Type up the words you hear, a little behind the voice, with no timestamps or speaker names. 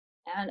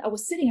And I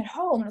was sitting at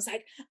home and I was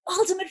like,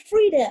 ultimate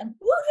freedom,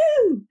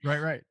 woohoo!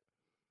 Right.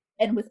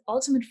 And with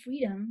ultimate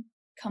freedom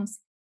comes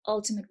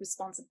ultimate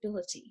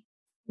responsibility.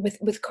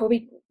 With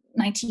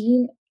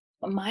COVID-19,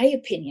 my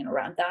opinion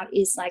around that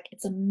is like,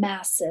 it's a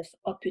massive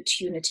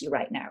opportunity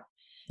right now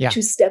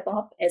to step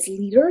up as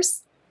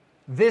leaders.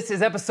 This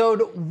is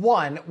episode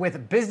 1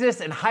 with business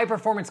and high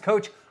performance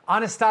coach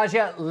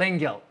Anastasia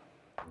Lengyel.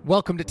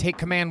 Welcome to Take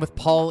Command with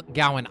Paul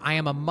Gowan. I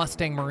am a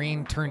Mustang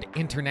Marine turned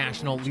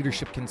international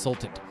leadership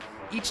consultant.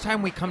 Each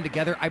time we come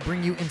together, I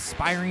bring you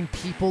inspiring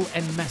people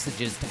and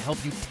messages to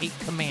help you take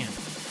command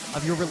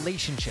of your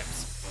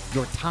relationships,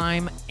 your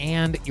time,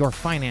 and your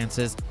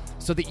finances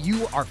so that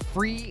you are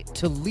free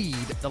to lead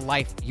the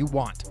life you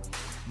want.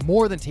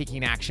 More than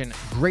taking action,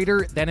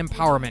 greater than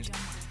empowerment,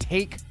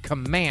 take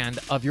command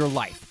of your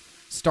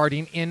life.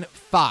 Starting in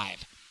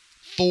 5,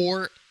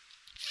 4,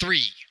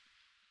 3,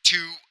 2,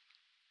 1.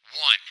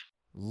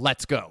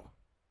 Let's go.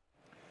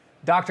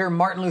 Dr.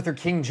 Martin Luther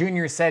King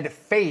Jr. said,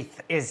 faith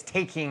is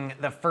taking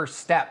the first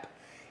step,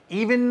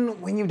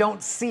 even when you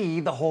don't see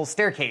the whole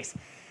staircase.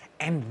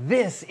 And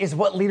this is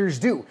what leaders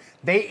do.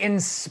 They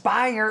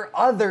inspire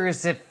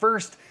others to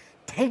first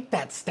take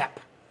that step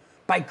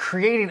by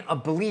creating a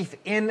belief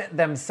in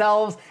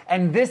themselves.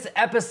 And this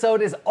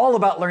episode is all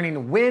about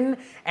learning when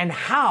and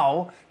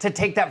how to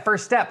take that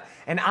first step.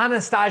 And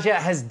Anastasia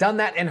has done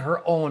that in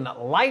her own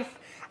life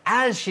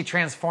as she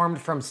transformed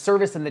from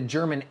service in the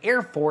German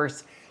Air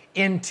Force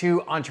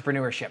into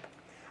entrepreneurship.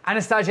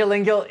 Anastasia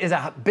Lengyel is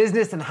a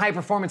business and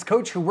high-performance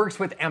coach who works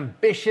with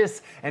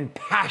ambitious and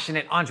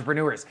passionate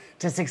entrepreneurs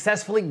to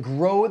successfully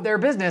grow their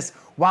business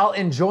while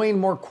enjoying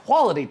more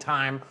quality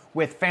time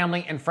with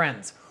family and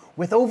friends.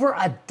 With over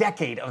a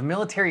decade of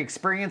military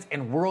experience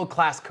and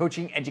world-class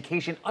coaching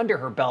education under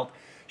her belt,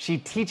 she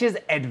teaches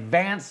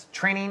advanced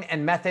training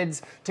and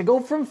methods to go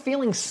from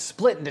feeling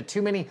split into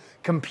too many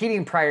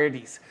competing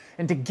priorities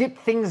and to get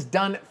things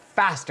done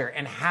faster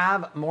and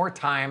have more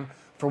time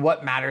for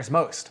what matters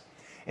most.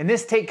 In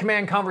this Take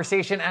Command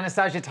conversation,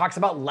 Anastasia talks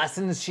about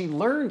lessons she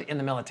learned in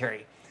the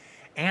military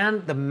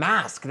and the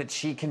mask that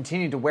she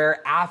continued to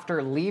wear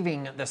after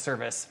leaving the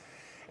service.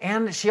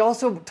 And she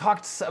also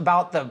talks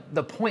about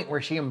the point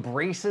where she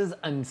embraces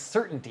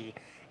uncertainty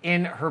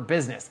in her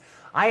business.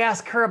 I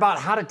ask her about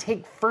how to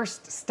take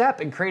first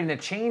step in creating a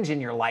change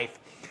in your life.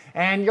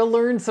 And you'll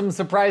learn some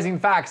surprising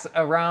facts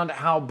around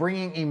how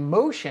bringing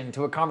emotion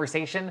to a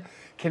conversation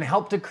can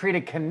help to create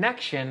a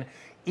connection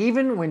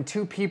even when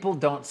two people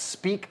don't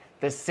speak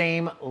the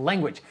same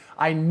language.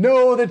 I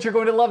know that you're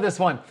going to love this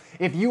one.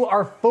 If you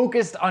are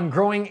focused on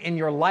growing in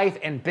your life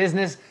and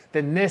business,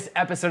 then this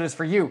episode is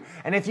for you.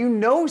 And if you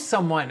know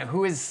someone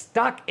who is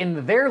stuck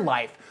in their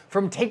life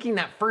from taking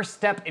that first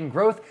step in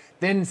growth,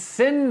 then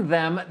send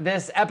them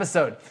this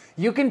episode.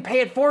 You can pay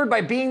it forward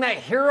by being that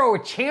hero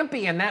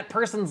champion in that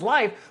person's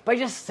life by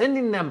just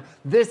sending them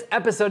this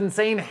episode and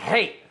saying,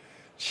 hey,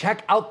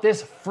 check out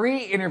this free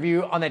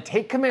interview on the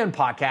Take Command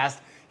podcast.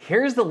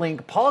 Here's the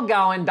link,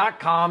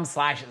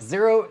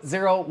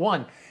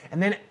 paulgowan.com/001.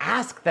 And then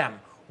ask them,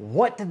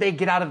 what did they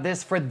get out of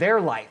this for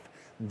their life,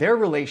 their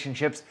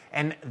relationships,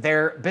 and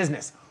their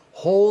business?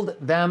 Hold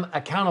them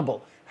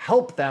accountable,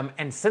 help them,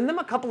 and send them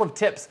a couple of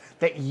tips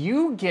that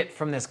you get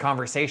from this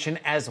conversation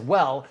as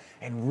well,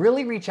 and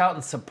really reach out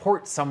and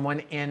support someone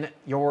in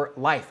your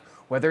life,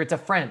 whether it's a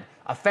friend,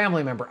 a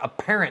family member, a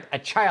parent, a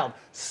child,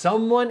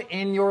 someone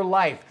in your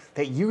life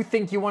that you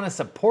think you want to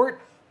support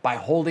by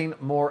holding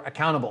more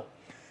accountable.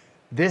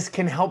 This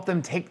can help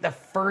them take the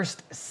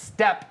first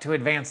step to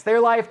advance their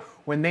life.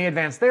 When they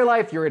advance their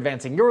life, you're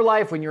advancing your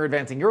life. When you're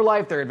advancing your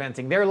life, they're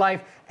advancing their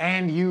life,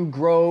 and you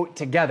grow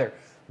together.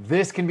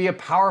 This can be a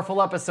powerful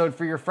episode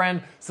for your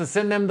friend, so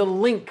send them the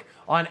link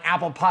on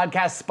Apple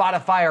Podcasts,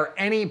 Spotify, or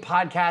any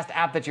podcast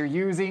app that you're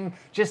using.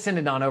 Just send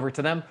it on over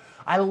to them.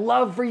 I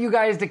love for you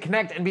guys to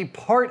connect and be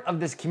part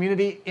of this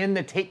community in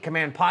the Take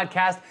Command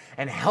podcast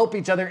and help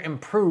each other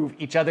improve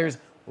each other's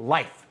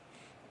life.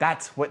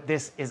 That's what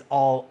this is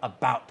all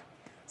about.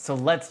 So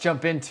let's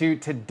jump into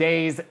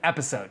today's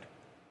episode.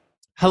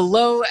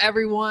 Hello,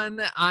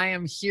 everyone. I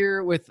am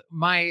here with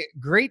my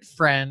great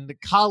friend,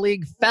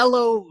 colleague,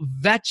 fellow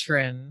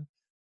veteran,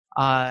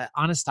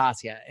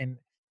 Anastasia. And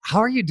how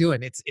are you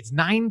doing? It's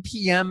 9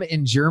 p.m.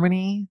 in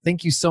Germany.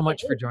 Thank you so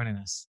much for joining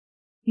us.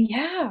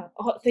 Yeah.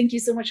 Oh, thank you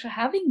so much for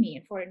having me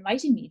and for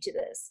inviting me to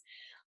this.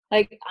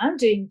 Like, I'm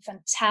doing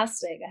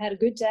fantastic. I had a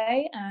good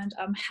day and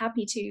I'm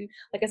happy to,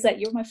 like I said,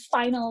 you're my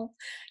final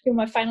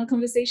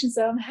conversation.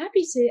 So I'm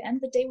happy to end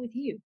the day with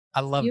you.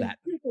 I love that.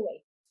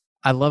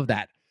 I love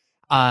that.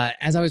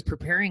 As I was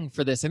preparing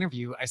for this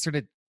interview, I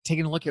started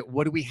taking a look at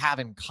what do we have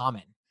in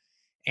common.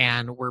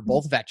 And we're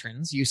both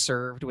veterans. You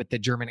served with the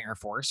German Air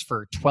Force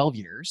for 12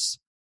 years.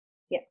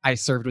 Yeah. I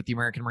served with the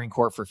American Marine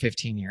Corps for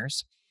 15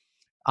 years.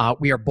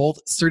 We are both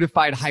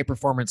certified high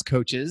performance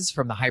coaches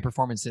from the High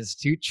Performance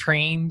Institute,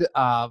 trained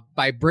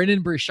by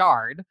Brendon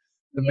Burchard,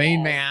 the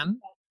main man.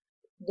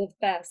 The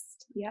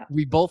best. Yeah.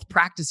 We both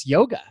practice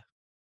yoga.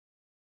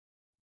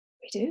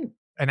 We do.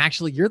 And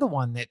actually, you're the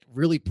one that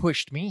really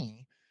pushed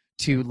me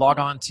to log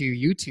on to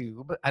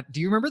YouTube.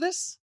 Do you remember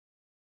this?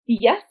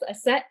 Yes,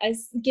 I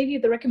gave you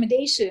the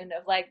recommendation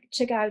of like,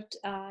 check out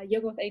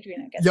Yoga with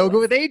Adriene, I guess. Yoga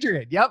with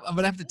Adriene. Yep. I'm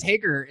going to have to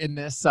take her in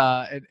this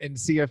and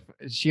see if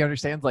she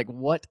understands like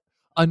what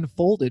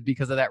unfolded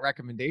because of that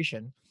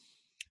recommendation.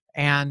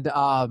 And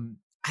I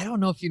don't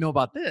know if you know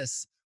about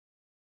this.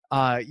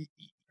 Are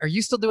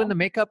you still doing the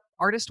makeup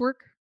artist work?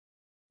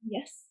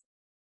 Yes.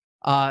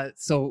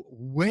 So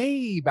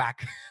way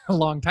back a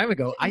long time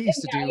ago, I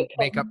used to do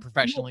makeup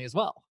professionally as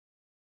well.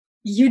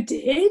 You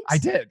did? I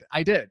did.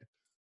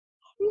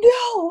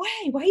 No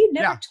way. Why you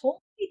never told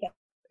me that?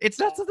 It's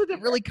not something that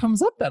really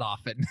comes up that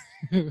often.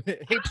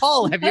 Hey,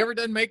 Paul, have you ever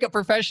done makeup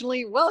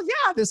professionally? Well,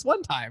 yeah, this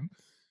one time.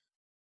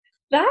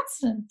 That's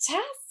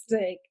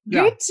fantastic.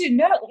 Good to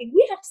know. Like,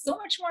 we have so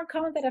much more in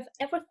common than I've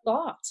ever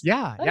thought.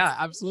 Yeah,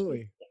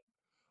 absolutely.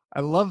 I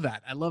love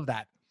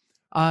that.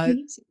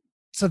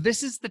 So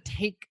this is the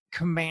Take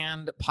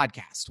Command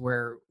podcast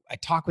where I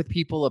talk with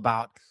people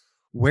about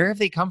where have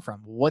they come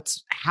from,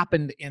 what's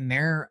happened in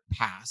their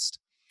past,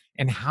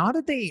 and how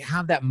did they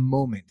have that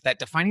moment, that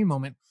defining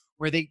moment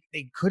where they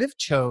could have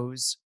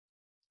chose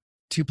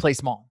to play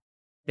small.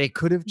 They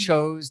could have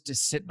chose to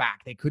sit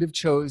back. They could have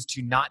chose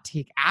to not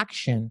take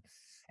action.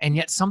 And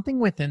yet something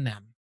within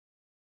them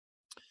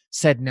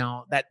said,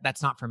 no,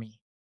 that's not for me.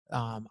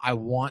 I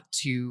want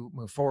to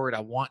move forward. I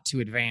want to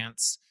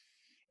advance.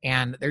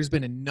 And there's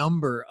been a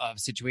number of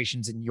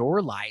situations in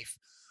your life.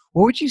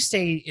 What would you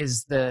say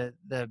is the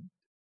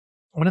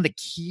one of the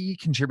key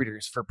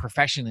contributors for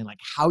professionally, like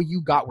how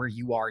you got where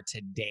you are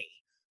today?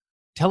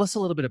 Tell us a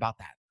little bit about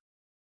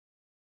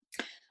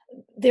that.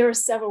 There are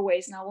several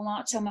ways, and I will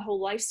not tell my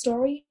whole life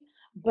story,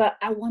 but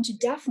I want to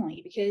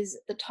definitely, because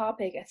the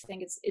topic, I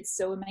think it's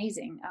so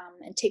amazing.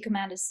 And Take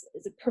Command is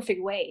a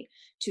perfect way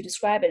to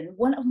describe it. And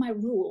one of my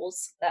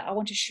rules that I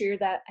want to share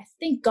that I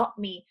think got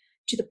me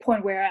to the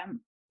point where I am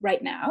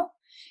right now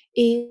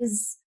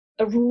is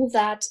a rule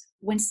that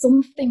when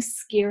something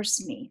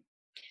scares me,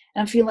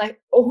 and I feel like,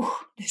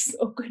 oh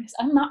goodness,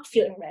 I'm not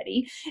feeling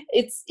ready.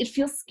 It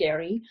feels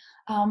scary,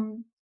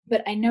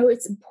 but I know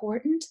it's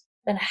important.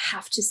 Then I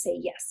have to say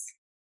yes.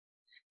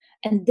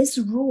 And this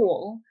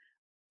rule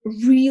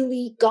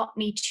really got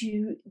me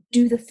to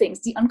do the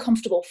things, the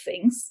uncomfortable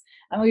things.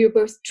 And we were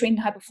both trained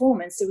in high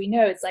performance, so we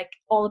know it's like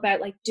all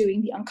about like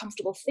doing the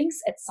uncomfortable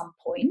things at some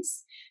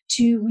points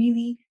to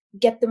really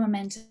get the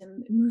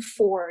momentum, move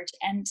forward.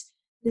 And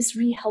this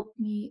really helped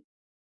me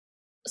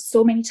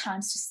so many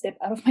times to step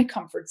out of my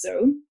comfort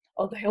zone,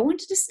 although I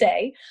wanted to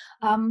stay.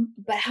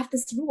 But I have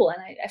this rule, and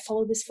I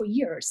follow this for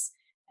years.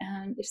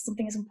 And if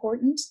something is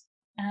important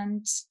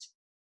and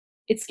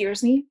it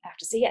scares me, I have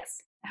to say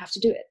yes. I have to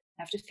do it.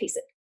 I have to face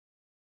it.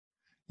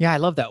 Yeah, I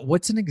love that.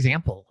 What's an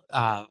example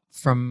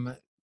from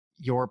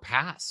your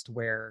past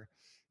where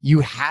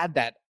you had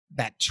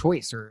that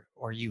choice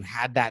or you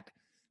had that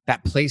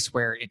place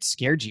where it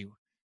scared you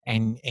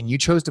and you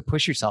chose to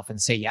push yourself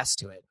and say yes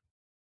to it?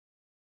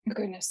 Oh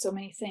goodness, so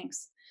many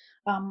things.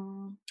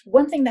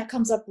 One thing that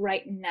comes up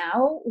right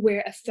now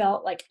where I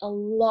felt like a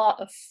lot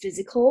of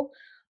physical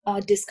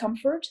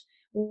discomfort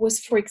was,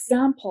 for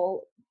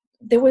example,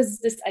 there was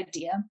this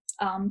idea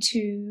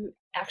to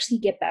actually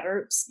get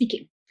better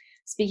speaking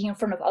in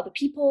front of other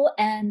people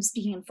and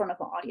speaking in front of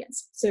an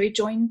audience. So I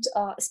joined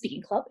a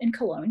speaking club in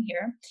Cologne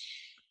here,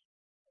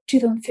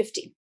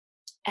 2015.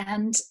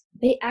 And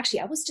they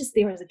actually, I was just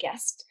there as a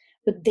guest,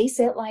 but they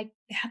said like,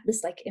 they had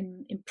this like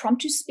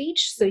impromptu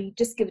speech. So you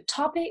just get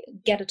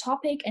a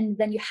topic, and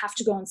then you have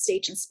to go on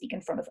stage and speak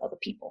in front of other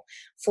people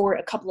for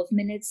a couple of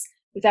minutes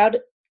without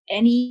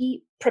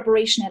any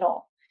preparation at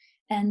all.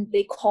 And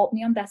they called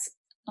me on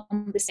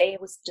this day.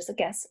 I was just a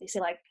guest. They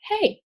said like,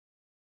 hey,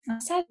 I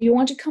said, you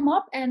want to come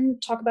up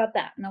and talk about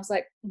that? And I was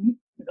like,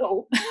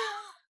 no.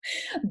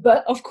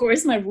 But of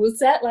course, my rule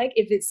said, like,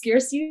 if it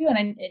scares you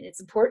and it's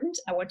important,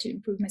 I want to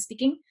improve my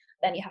speaking,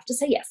 then you have to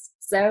say yes.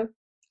 So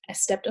I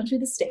stepped onto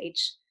the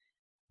stage.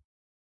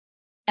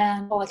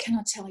 And I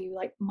cannot tell you,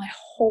 like, my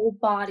whole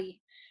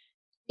body,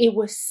 it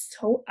was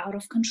so out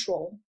of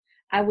control.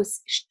 I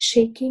was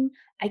shaking.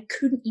 I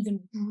couldn't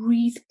even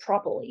breathe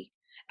properly.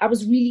 I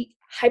was really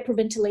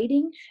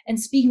hyperventilating and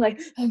speaking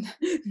like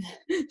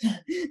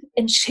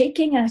and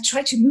shaking, and I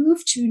tried to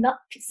move to not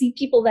see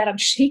people that I'm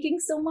shaking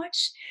so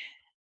much.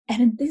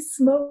 And in this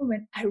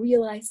moment I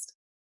realized,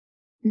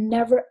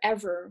 never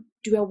ever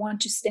do I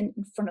want to stand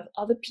in front of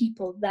other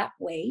people that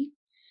way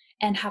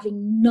and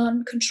having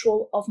none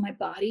control of my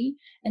body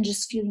and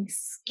just feeling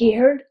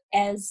scared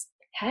as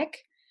heck.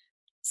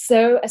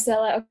 So I said,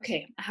 like,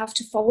 okay, I have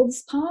to follow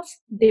this path.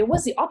 There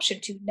was the option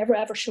to never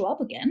ever show up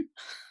again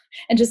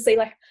and just say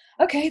like,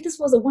 okay, this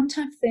was a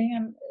one-time thing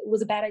and it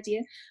was a bad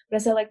idea. But I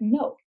said like,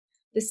 no,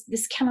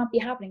 this cannot be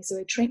happening. So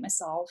I trained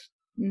myself.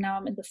 Now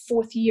I'm in the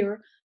 4th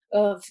year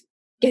of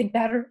getting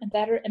better and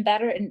better and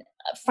better. And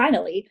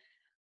finally,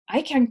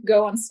 I can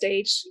go on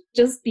stage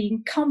just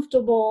being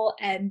comfortable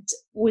and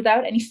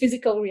without any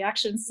physical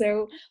reaction.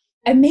 So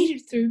I made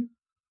it through.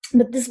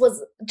 But this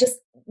was just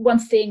one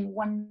thing,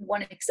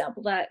 one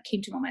example that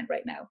came to my mind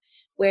right now,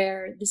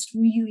 where this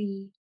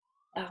really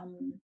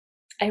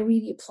I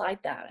really applied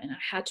that, and I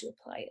had to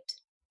apply it.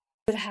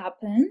 It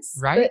happens,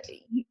 Right?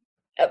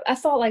 but I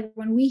thought like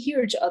when we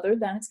hear each other,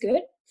 then it's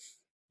good.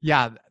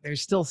 Yeah,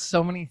 there's still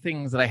so many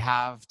things that I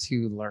have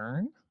to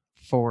learn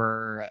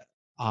for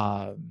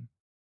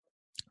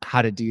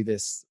how to do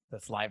this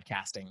live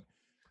casting.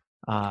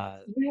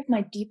 You have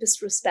my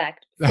deepest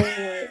respect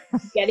for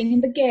getting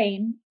in the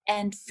game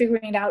and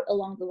figuring it out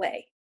along the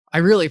way. I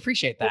really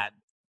appreciate that.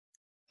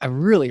 I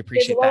really Because a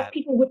appreciate lot of that.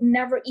 people would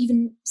never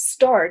even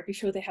start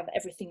before they have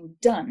everything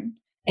done.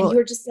 And Well,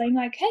 you're just saying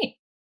like, hey,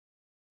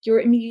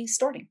 you're immediately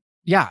starting.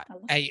 yeah, I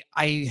love it.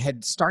 I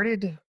had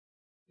started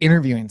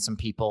interviewing some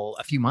people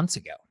a few months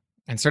ago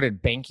and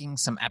started banking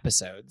some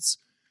episodes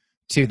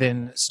to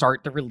then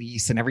start the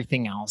release and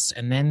everything else.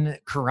 And then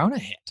Corona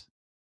hit.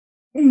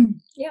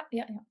 Yeah.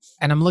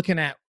 And I'm looking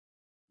at,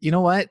 you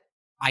know what?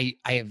 I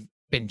have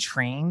been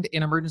trained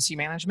in emergency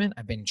management.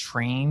 I've been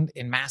trained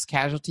in mass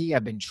casualty.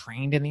 I've been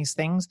trained in these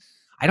things.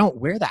 I don't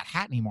wear that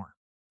hat anymore.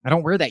 I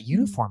don't wear that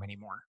uniform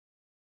anymore.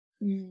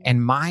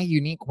 And my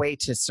unique way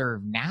to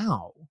serve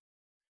now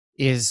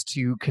is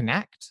to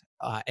connect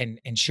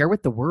and share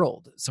with the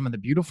world some of the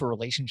beautiful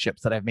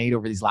relationships that I've made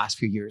over these last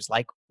few years,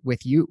 like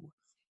with you.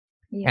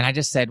 Yeah. And I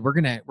just said, we're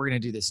gonna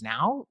do this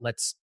now.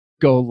 Let's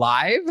go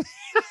live.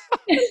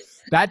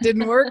 That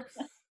didn't work.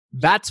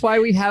 That's why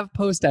we have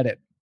post edit.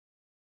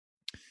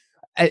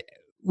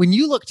 When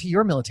you look to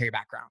your military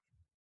background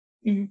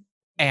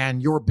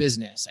and your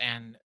business,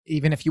 and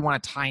even if you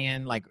want to tie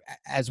in, like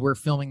as we're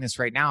filming this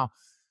right now,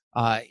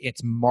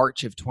 it's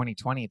March of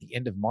 2020. At the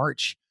end of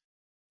March,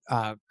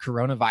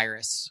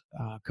 coronavirus,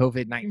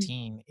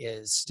 COVID-19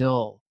 is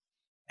still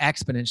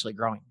exponentially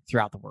growing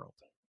throughout the world.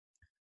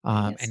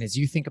 Yes. And as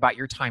you think about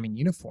your time in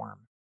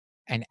uniform,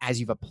 and as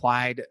you've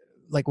applied,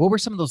 like what were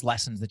some of those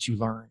lessons that you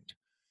learned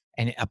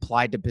and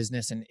applied to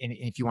business? And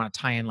if you want to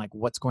tie in like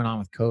what's going on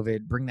with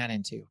COVID, bring that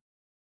into.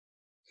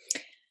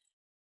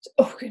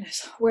 Oh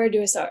goodness, where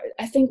do I start?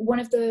 I think one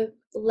of the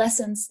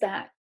lessons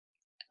that,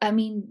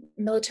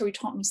 military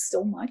taught me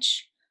so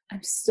much.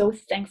 I'm so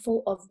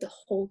thankful of the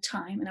whole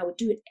time, and I would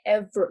do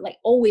it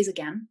always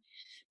again,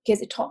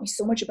 because it taught me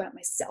so much about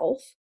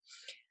myself.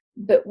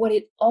 But what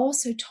it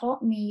also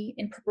taught me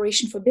in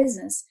preparation for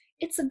business,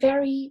 it's a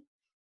very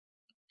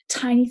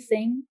tiny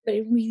thing, but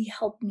it really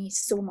helped me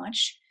so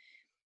much.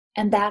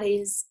 And that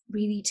is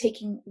really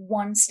taking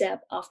one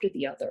step after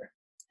the other.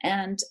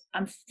 And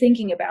I'm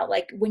thinking about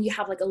like when you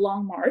have like a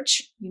long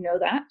march, you know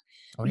that.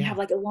 Oh, You have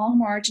like a long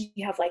march and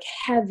you have like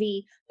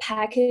heavy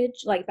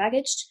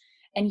baggage,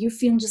 and you're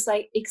feeling just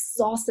like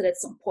exhausted at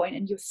some point,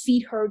 and your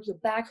feet hurt, your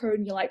back hurt,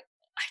 and you're like,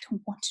 I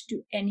don't want to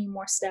do any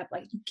more step.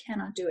 Like you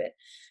cannot do it.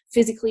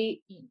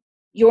 Physically,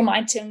 your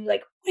mind telling you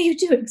like, what are you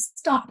doing?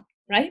 Stop.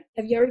 Right?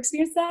 Have you ever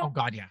experienced that? Oh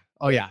God, yeah.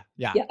 Oh yeah.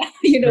 Yeah.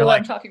 You know You're what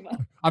like, I'm talking about.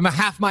 I'm a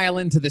half mile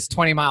into this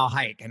 20-mile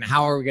hike, and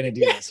how are we going to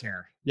do this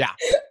here? Yeah.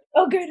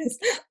 Oh goodness.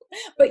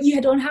 But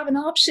you don't have an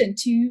option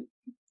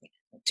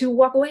to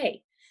walk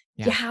away.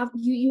 Yeah. You have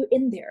you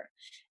in there.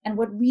 And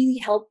what really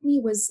helped me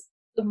was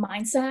the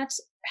mindset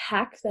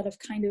hack that I've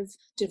kind of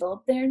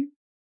developed there,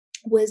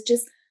 was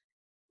just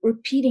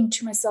repeating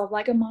to myself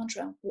like a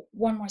mantra,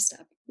 one more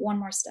step, one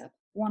more step,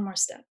 one more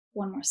step,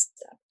 one more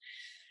step.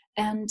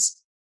 And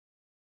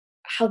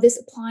how this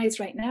applies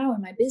right now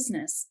in my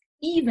business,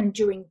 even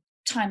during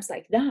times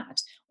like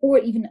that, or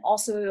even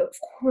also, of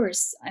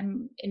course,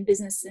 I'm in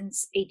business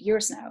since 8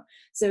 years now.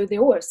 So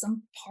there were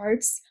some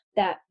parts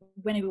that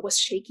when it was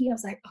shaky, I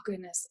was like, oh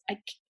goodness,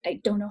 I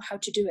don't know how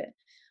to do it.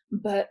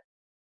 But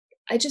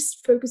I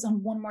just focus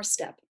on one more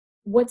step.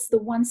 What's the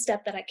one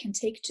step that I can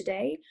take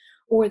today,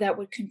 or that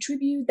would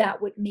contribute,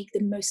 that would make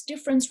the most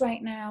difference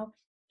right now?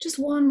 Just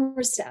one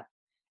more step,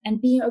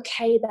 and being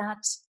okay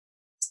that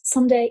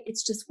someday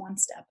it's just one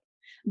step.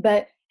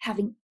 But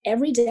having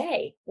every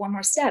day one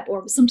more step,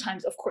 or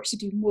sometimes, of course, you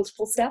do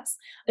multiple steps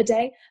a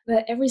day,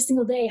 but every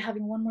single day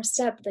having one more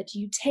step that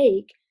you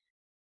take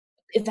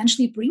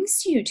eventually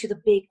brings you to the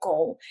big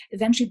goal,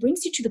 eventually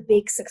brings you to the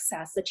big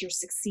success that you're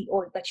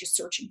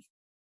searching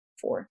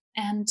for.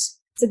 And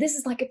so this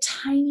is like a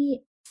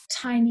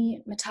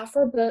tiny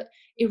metaphor, but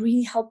it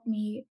really helped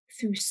me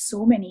through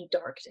so many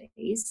dark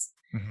days.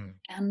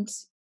 And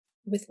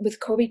with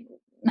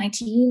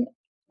COVID-19,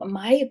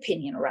 my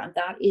opinion around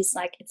that is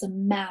like it's a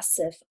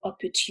massive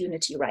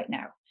opportunity right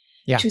now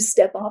to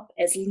step up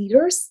as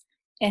leaders.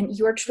 And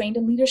you're trained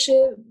in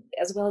leadership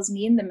as well as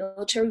me in the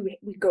military.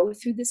 We go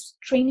through this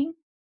training,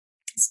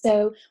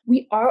 so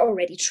we are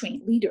already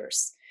trained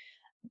leaders.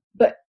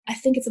 But I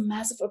think it's a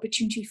massive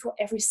opportunity for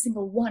every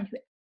single one who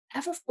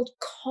ever felt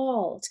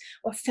called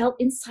or felt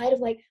inside of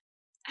like,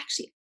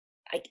 actually,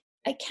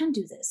 I can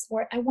do this,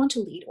 or I want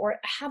to lead, or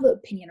I have an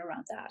opinion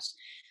around that.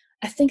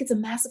 I think it's a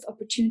massive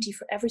opportunity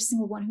for every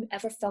single one who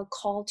ever felt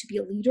called to be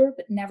a leader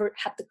but never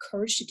had the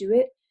courage to do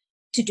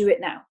it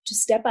now, to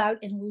step out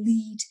and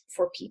lead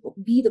for people,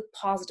 be the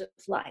positive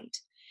light.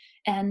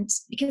 And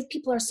because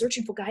people are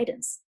searching for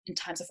guidance in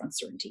times of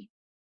uncertainty.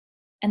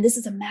 And this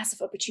is a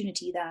massive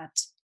opportunity that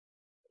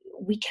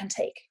we can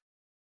take.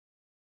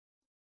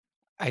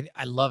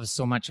 I love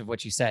so much of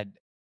what you said.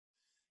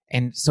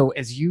 And so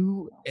as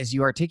you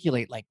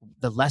articulate like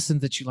the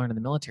lessons that you learned in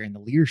the military and the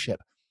leadership,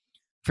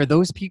 for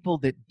those people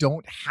that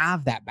don't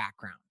have that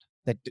background,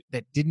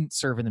 that didn't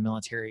serve in the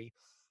military,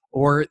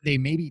 or they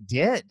maybe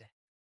did,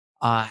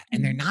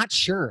 and they're not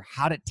sure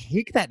how to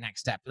take that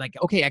next step. Like,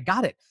 okay, I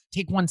got it.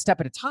 Take one step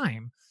at a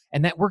time.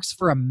 And that works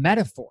for a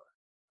metaphor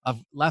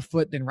of left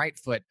foot, then right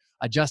foot,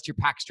 adjust your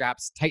pack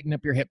straps, tighten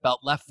up your hip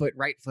belt, left foot,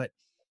 right foot.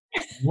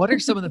 What are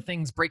some of the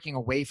things breaking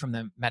away from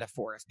the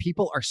metaphor? If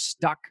people are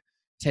stuck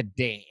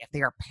today, if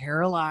they are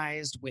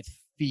paralyzed with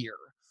fear,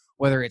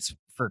 whether it's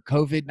for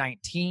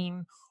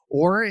COVID-19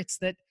 or it's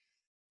that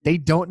they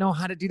don't know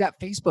how to do that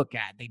Facebook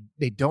ad.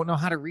 They don't know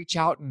how to reach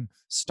out and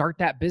start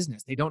that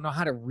business. They don't know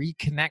how to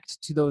reconnect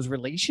to those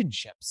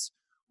relationships.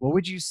 What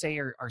would you say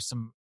are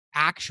some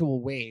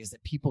actual ways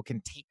that people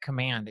can take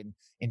command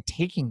in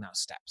taking those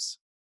steps?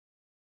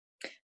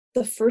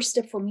 The first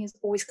step for me is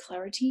always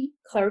clarity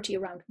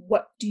around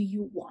what do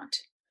you want?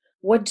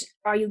 What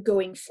are you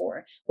going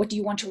for? What do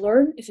you want to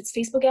learn? If it's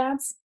Facebook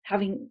ads,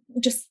 having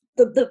just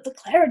the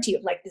clarity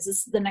of like, this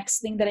is the next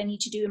thing that I need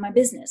to do in my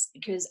business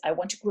because I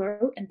want to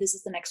grow and this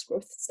is the next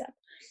growth step.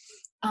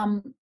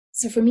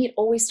 So for me, it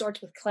always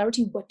starts with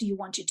clarity. What do you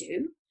want to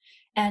do?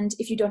 And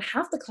if you don't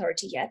have the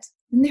clarity yet,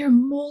 then there are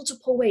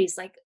multiple ways,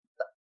 like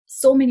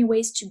so many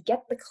ways to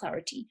get the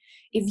clarity.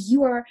 If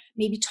you are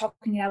maybe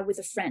talking it out with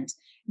a friend,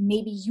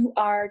 maybe you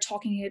are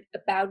talking it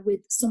about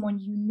with someone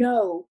you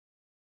know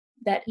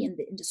that in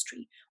the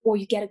industry, or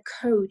you get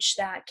a coach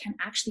that can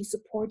actually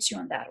support you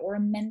on that, or a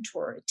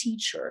mentor, a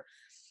teacher.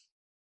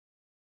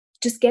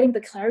 Just getting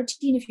the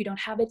clarity, and if you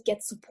don't have it,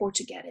 get support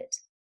to get it.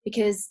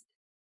 Because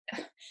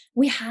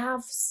we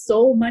have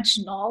so much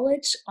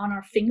knowledge on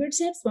our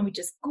fingertips when we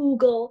just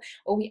Google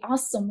or we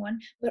ask someone,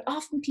 but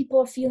often people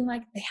are feeling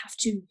like they have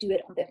to do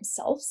it on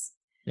themselves.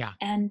 Yeah.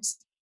 And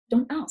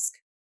don't ask.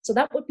 So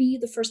that would be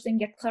the first thing,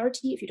 get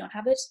clarity. If you don't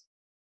have it,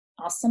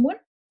 ask someone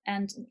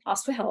and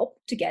ask for help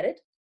to get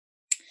it.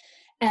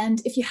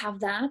 And if you have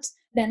that,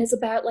 then it's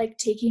about like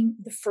taking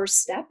the first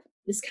step.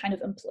 This kind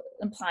of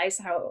implies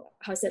how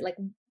I said like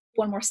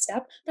one more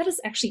step. That is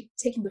actually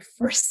taking the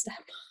first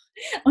step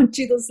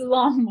onto this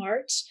long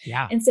march.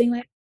 Yeah. And saying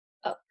like,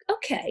 oh,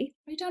 okay,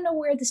 I don't know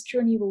where this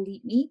journey will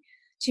lead me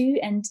to.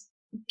 And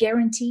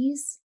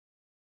guarantees,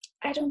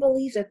 I don't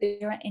believe that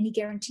there are any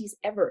guarantees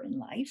ever in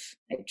life.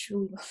 I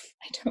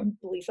don't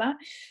believe that.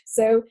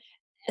 So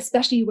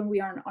especially when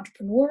we are an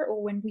entrepreneur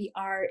or when we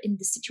are in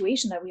the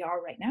situation that we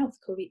are right now with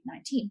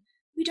COVID-19,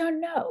 we don't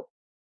know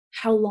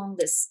how long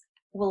this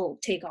will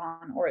take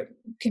on or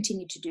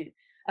continue to be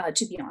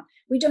on.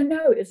 We don't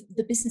know if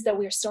the business that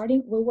we are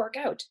starting will work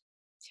out.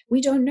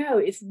 We don't know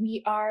if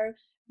we are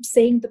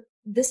saying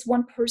this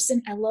one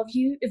person, I love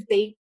you, if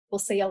they will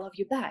say, I love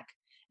you back.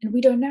 And we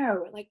don't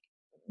know, like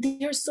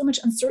there's so much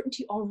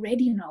uncertainty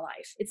already in our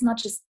life. It's not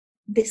just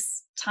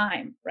this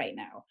time right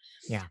now.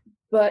 Yeah.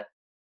 But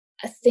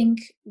I think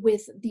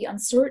with the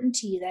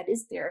uncertainty that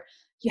is there,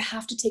 you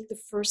have to take the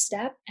first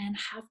step and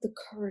have the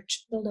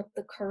courage, build up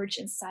the courage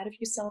inside of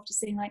yourself to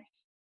say like,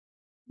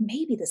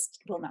 maybe this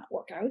will not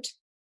work out,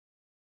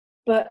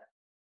 but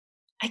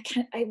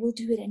I will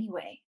do it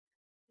anyway.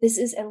 This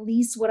is at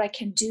least what I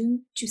can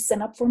do to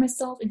stand up for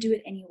myself and do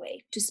it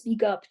anyway, to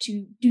speak up,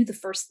 to do the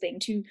first thing,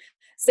 to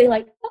say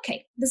like,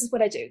 okay, this is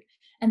what I do.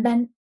 And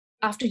then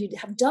after you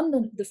have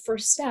done the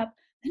first step,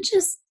 then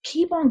just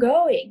keep on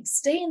going,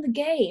 stay in the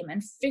game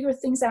and figure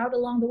things out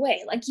along the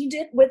way. Like you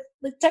did with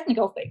the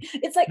technical thing.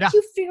 It's like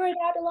you figure it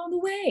out along the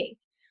way.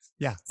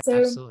 Yeah, so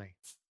absolutely.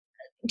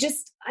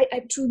 Just,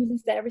 I truly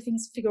believe that everything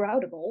is figure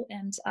outable.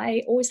 And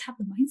I always have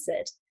the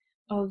mindset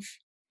of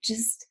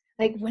just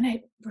like, when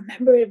I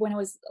remember it when I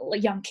was a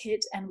young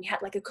kid and we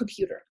had like a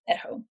computer at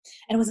home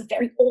and it was a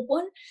very old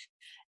one.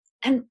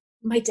 And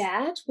my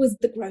dad was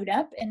the grown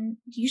up and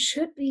you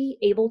should be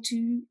able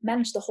to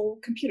manage the whole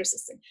computer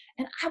system.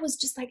 And I was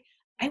just like,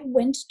 I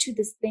went to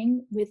this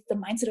thing with the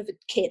mindset of a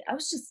kid. I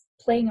was just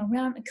playing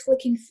around and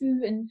clicking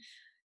through and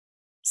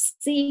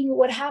seeing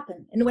what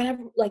happened. And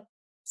whenever, like,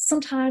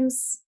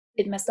 sometimes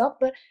it messed up,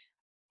 but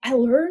I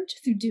learned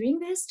through doing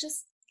this,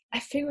 just, I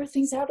figure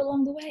things out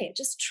along the way. I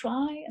just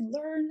try and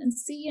learn and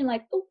see and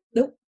like, oh,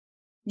 nope.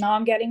 Now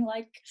I'm getting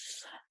like,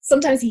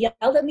 sometimes he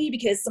yelled at me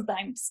because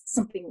sometimes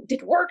something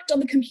didn't work on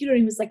the computer and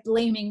he was like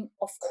blaming,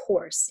 of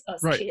course,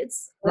 us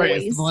kids. Right,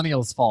 Always. it's the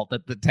millennials' fault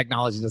that the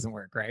technology doesn't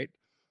work, right?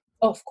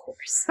 Of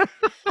course.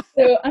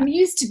 So I'm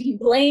used to being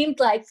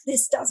blamed like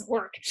this doesn't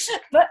work.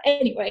 But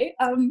anyway,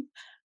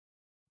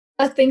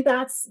 I think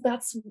that's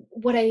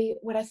what I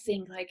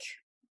think, like,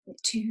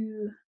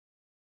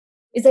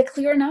 is that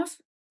clear enough?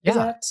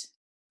 Yeah,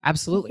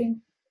 absolutely.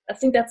 I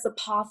think that's the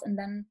path, and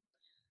then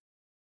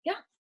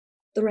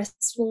the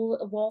rest will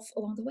evolve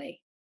along the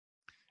way.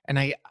 And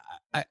I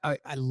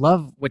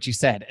love what you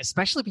said,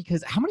 especially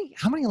because how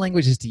many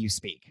languages do you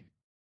speak?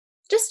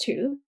 Just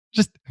two.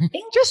 Just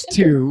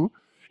two.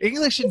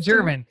 English and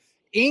German.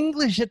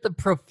 English at the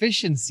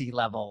proficiency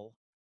level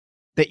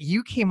that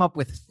you came up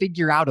with,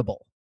 figure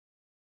outable.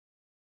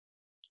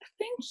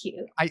 Thank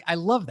you. I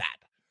love that.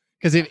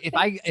 Because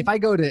if I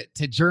go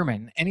to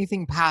German,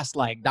 anything past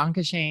like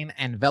Dankeschön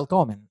and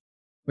Willkommen,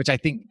 which I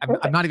think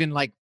I'm not even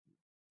like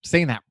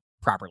saying that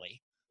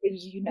properly.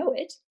 You know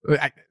it.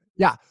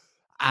 Yeah.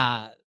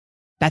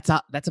 That's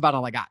about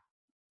all I got.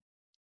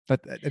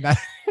 But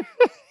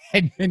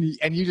and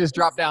you just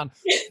drop down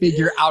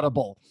figure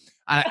outable.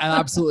 I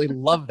absolutely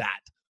love that.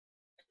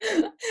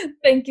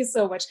 Thank you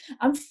so much.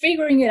 I'm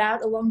figuring it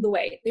out along the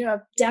way. There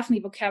are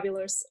definitely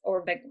vocabularies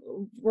or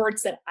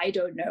words that I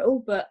don't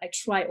know, but I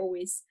try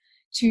always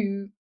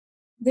to.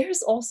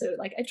 There's also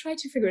like I try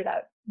to figure it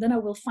out. Then I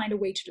will find a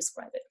way to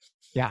describe it.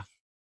 Yeah.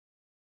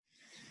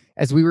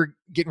 As we were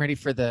getting ready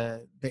for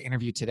the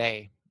interview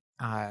today,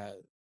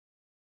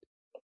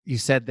 you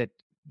said that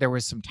there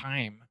was some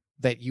time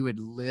that you had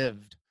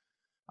lived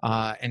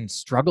and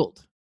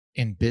struggled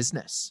in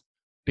business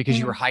because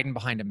you were hiding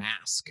behind a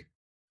mask.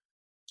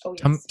 Oh,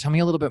 yes. Tell me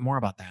a little bit more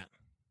about that.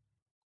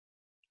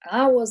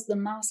 I was the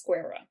mask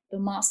wearer, the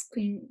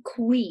masking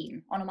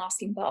queen on a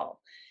masking ball.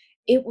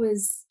 It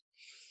was,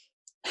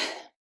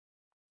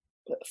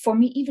 for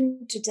me,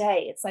 even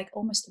today, it's like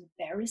almost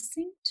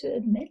embarrassing to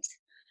admit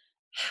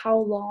how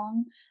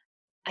long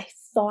I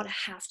thought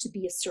I have to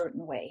be a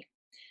certain way.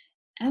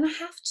 And I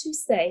have to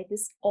say,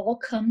 this all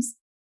comes,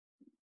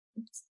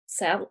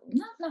 not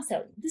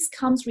sadly, this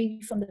comes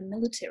really from the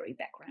military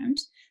background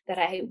that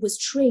I was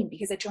trained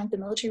because I joined the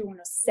military when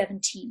I was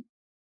 17.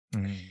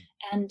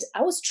 And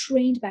I was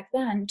trained back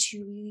then to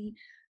really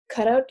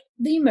cut out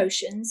the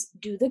emotions,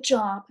 do the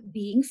job,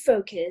 being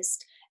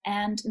focused,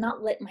 and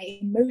not let my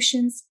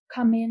emotions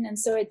come in. And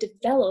so I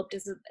developed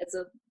as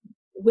a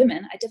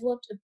woman, I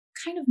developed a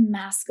kind of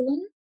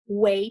masculine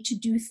way to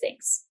do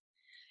things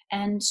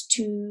and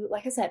to,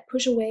 like I said,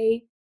 push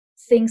away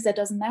things that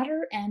doesn't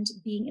matter and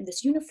being in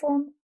this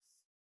uniform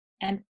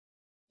and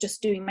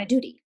just doing my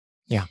duty.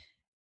 Yeah.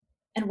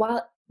 And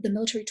while the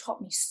military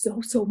taught me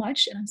so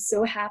much, and I'm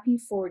so happy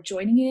for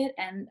joining it,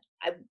 and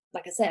I,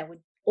 like I said, I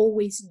would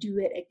always do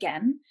it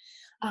again.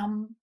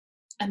 I'm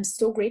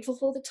so grateful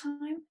for the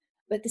time,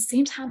 but at the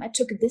same time, I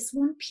took this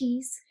one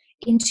piece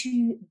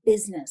into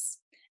business,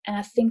 and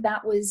I think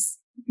that was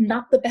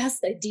not the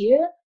best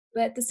idea,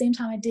 but at the same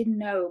time, I didn't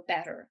know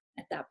better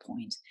at that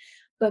point.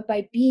 But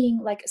by being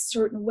like a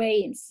certain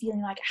way and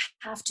feeling like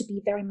I have to be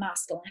very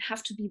masculine, I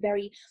have to be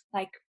very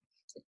like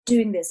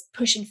doing this,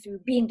 pushing through,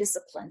 being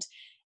disciplined,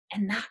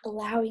 and not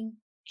allowing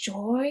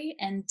joy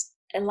and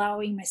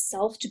allowing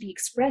myself to be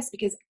expressed,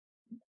 because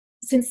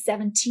since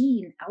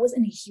 17, I was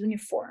in a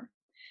uniform.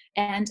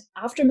 And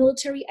after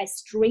military, I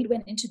straight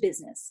went into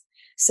business.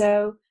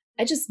 So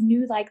I just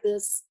knew like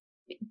this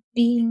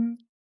being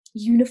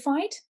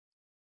unified,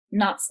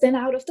 not stand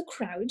out of the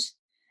crowd,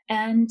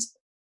 and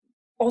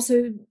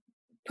also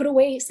put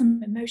away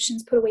some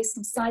emotions, put away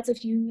some sides of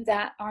you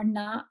that are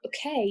not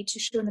okay to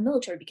show in the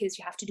military because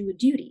you have to do a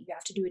duty, you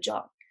have to do a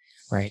job.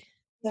 Right.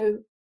 So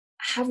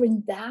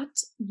having that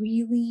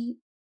really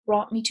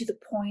brought me to the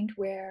point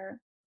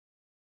where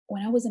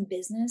when I was in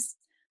business,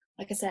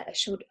 like I said, I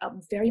showed up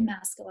very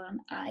masculine.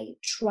 I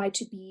tried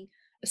to be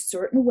a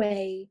certain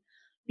way,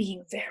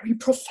 being very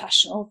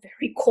professional,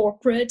 very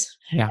corporate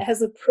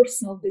as a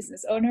personal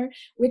business owner,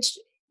 which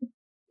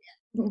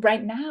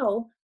right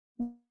now,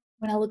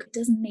 when I look, it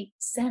doesn't make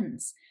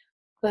sense.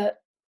 But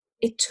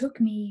it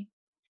took me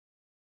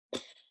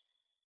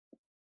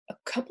a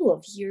couple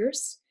of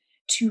years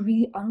to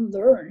really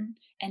unlearn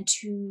and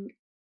to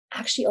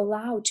actually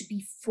allow to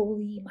be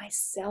fully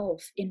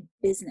myself in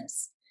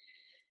business.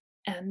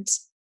 And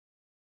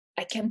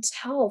I can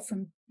tell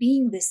from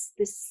being this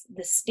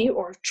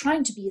or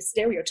trying to be a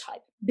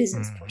stereotype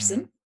business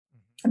person,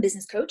 a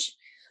business coach,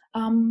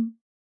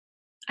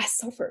 I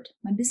suffered.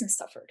 My business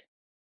suffered.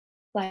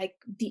 Like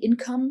the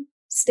income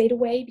stayed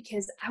away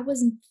because I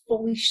wasn't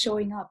fully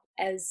showing up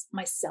as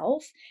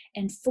myself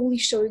and fully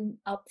showing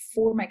up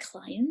for my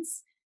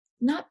clients,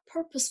 not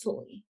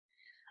purposefully.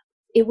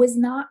 It was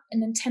not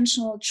an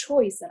intentional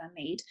choice that I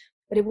made,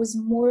 but it was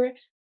more,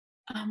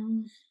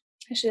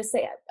 I should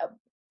say,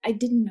 I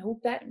didn't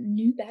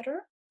knew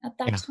better at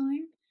that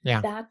time.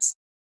 Yeah. That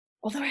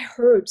although I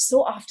heard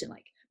so often,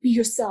 like, be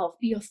yourself,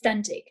 be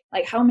authentic.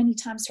 Like, how many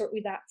times heard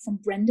we that from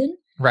Brendan?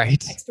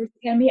 Right. Expert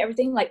Academy,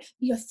 everything. Like,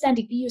 be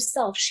authentic, be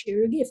yourself, share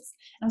your gifts.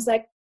 And I was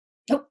like,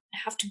 nope, I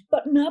have to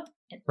button up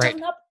and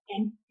turn up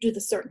and do the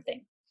certain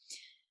thing.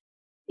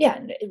 Yeah,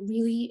 and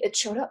it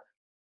showed up.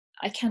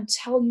 I can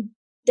tell you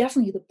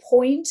definitely the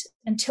point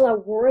until I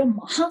wore a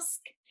mask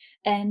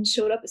and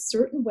showed up a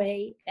certain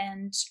way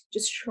and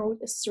just showed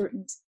a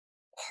certain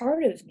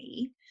part of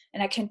me.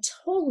 And I can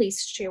totally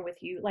share with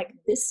you like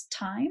this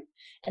time.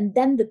 And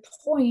then the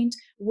point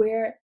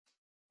where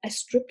I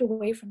stripped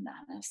away from that.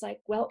 And I was like,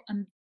 well,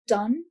 I'm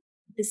done.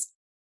 This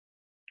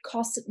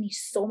costed me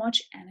so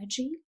much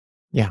energy.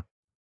 Yeah.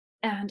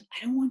 And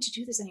I don't want to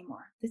do this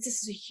anymore. This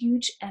is a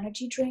huge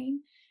energy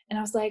drain. And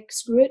I was like,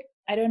 screw it.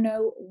 I don't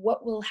know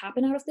what will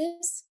happen out of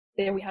this.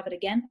 There we have it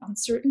again.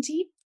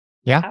 Uncertainty.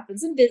 Yeah.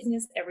 Happens in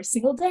business every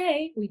single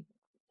day.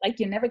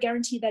 You never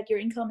guarantee that your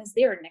income is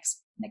there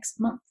next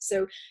month.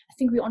 So I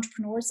think we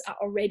entrepreneurs are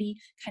already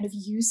kind of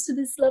used to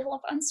this level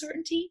of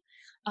uncertainty.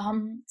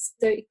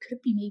 So it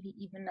could be maybe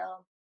even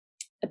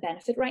a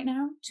benefit right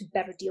now to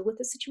better deal with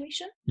the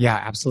situation. Yeah,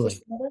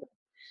 absolutely.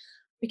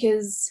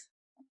 Because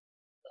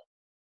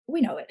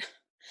we know it.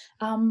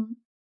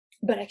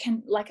 But I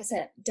can, like I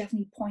said,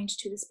 definitely point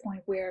to this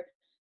point where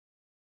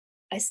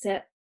I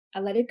said, I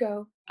let it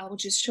go. I will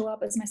just show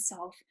up as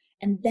myself.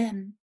 And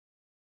then,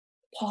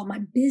 Paul, my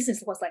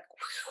business was like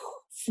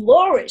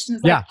flourished. And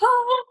it's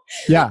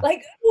like,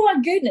 like, oh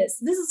my goodness,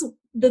 this is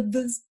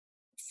this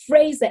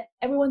phrase that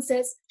everyone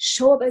says,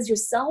 show up as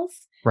yourself,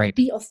 right?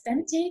 Be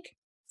authentic.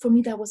 For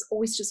me, that was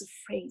always just a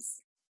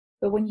phrase.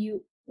 But when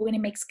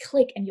it makes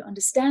click and you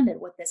understand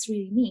it, what this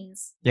really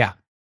means,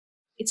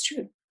 it's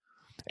true.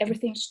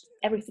 Everything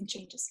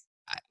changes.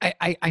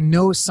 I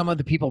know some of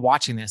the people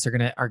watching this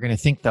are gonna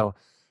think, though,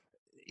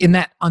 in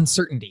that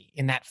uncertainty,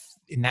 in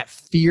that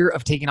fear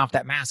of taking off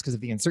that mask because of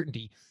the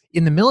uncertainty.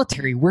 In the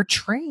military, we're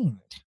trained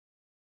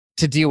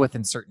to deal with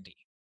uncertainty.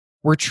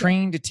 We're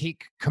trained to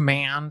take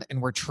command,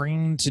 and we're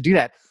trained to do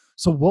that.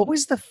 So what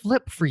was the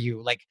flip for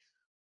you? Like,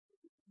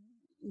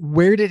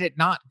 where did it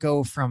not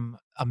go from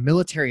a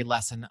military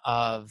lesson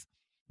of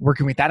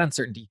working with that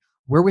uncertainty?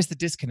 Where was the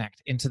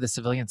disconnect into the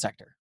civilian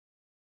sector?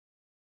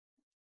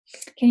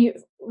 Can you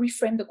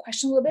reframe the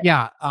question a little bit?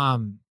 Yeah.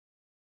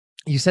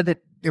 You said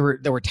that there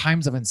were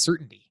times of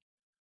uncertainty.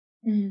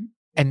 Mm-hmm.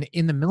 And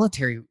in the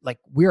military, like,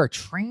 we are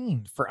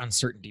trained for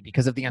uncertainty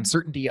because of the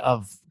uncertainty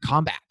of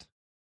combat.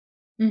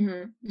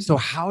 Mm-hmm. So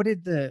how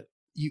did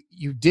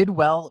you did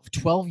well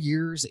 12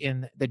 years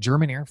in the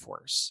German Air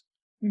Force.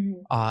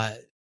 Mm-hmm.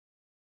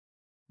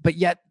 But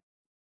yet,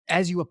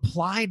 as you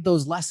applied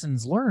those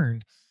lessons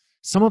learned,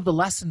 some of the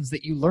lessons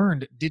that you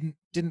learned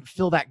didn't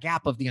fill that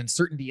gap of the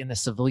uncertainty in the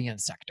civilian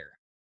sector.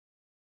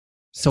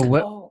 So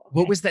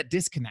what was that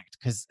disconnect?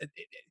 Because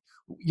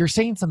you're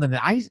saying something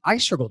that I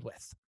struggled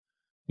with.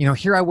 You know,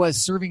 here I was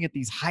serving at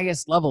these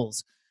highest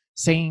levels,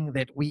 saying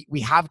that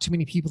we have too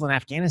many people in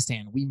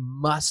Afghanistan. We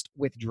must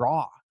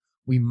withdraw.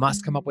 We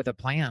must come up with a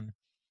plan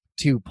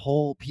to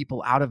pull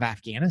people out of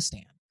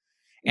Afghanistan.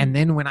 And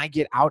then when I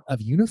get out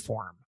of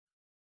uniform,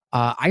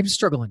 I'm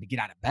struggling to get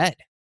out of bed.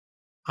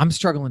 I'm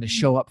struggling to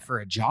show up for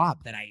a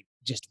job that I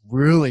just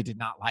really did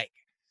not like.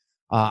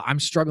 I'm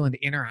struggling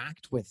to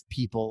interact with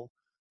people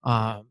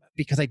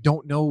because I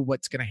don't know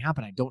what's going to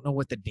happen. I don't know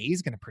what the day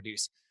is going to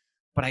produce.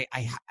 But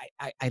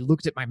I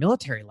looked at my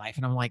military life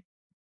and I'm like,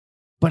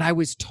 but I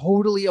was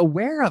totally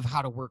aware of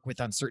how to work with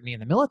uncertainty in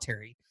the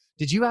military.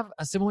 Did you have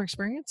a similar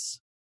experience?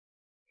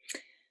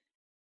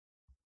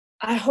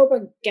 I hope I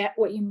get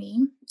what you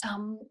mean.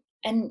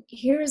 And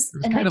here's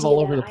an kind of all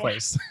over the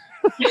place.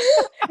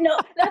 No,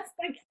 that's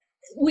like,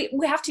 we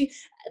have to,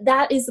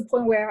 that is the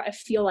point where I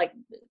feel like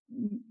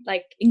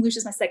English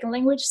is my second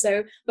language.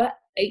 So, but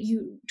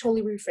you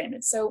totally reframed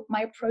it. So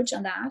my approach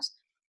on that,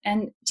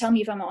 and tell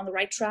me if I'm on the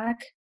right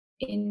track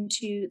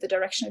into the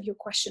direction of your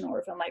question, or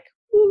if I'm like,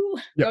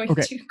 going to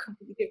a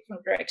completely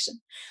different direction.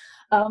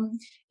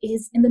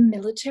 Is in the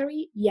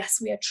military, yes,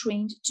 we are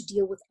trained to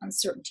deal with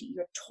uncertainty.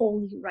 You're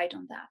totally right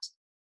on that.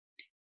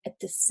 At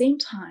the same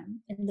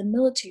time, in the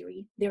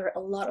military, there are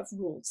a lot of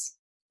rules.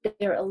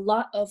 There are a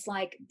lot of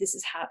like, this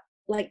is how,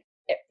 like,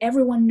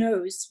 everyone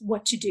knows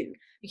what to do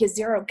because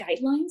there are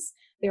guidelines,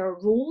 there are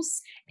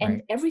rules,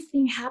 and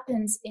everything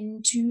happens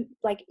into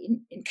like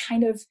in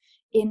kind of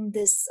in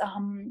this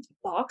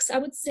box, I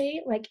would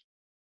say. Like,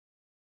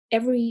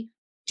 every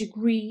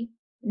degree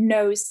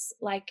knows,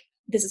 like,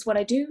 this is what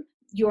I do.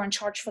 You're in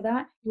charge for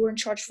that. You're in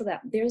charge for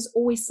that. There's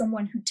always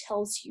someone who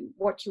tells you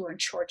what you're in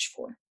charge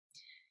for.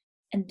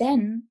 And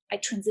then I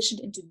transitioned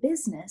into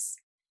business,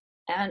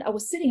 and I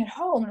was sitting at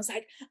home and I was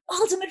like,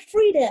 ultimate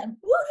freedom,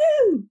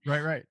 woohoo!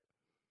 Right.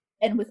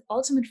 And with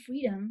ultimate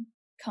freedom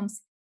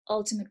comes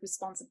ultimate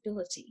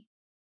responsibility,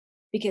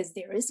 because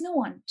there is no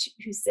one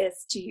who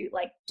says to you,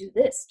 like, do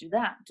this, do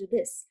that, do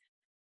this.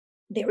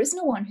 There is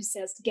no one who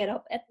says, get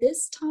up at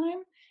this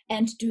time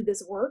and do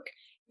this work.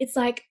 It's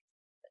like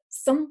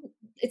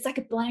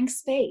a blank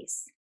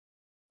space.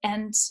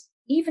 And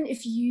even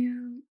if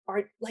you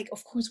are like,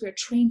 of course, we're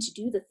trained to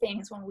do the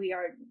things when we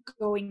are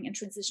going and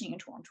transitioning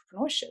into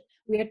entrepreneurship.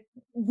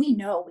 We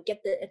know, we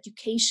get the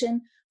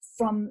education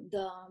from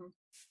the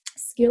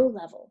skill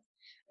level.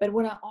 But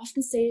what I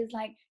often say is,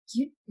 like,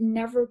 you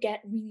never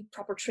get really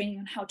proper training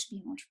on how to be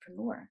an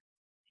entrepreneur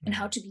and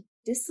how to be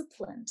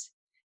disciplined.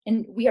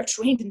 And we are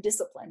trained in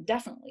discipline,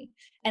 definitely.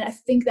 And I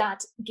think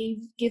that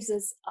gives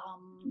us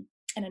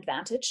an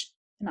advantage,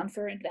 an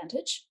unfair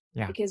advantage,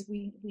 because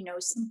we know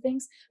some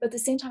things. But at the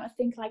same time, I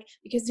think, like,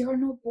 because there are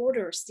no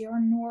borders, there are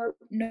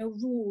no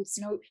rules,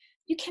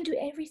 you can do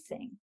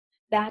everything,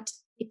 that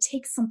it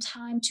takes some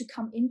time to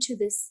come into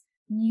this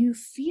new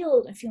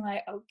field and feel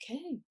like,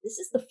 okay, this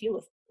is the field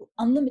of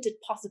unlimited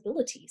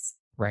possibilities.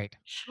 Right.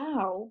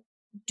 How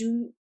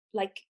do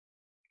I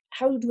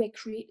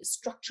create a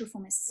structure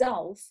for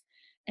myself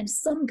and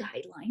some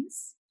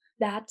guidelines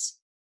that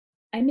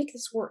I make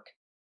this work?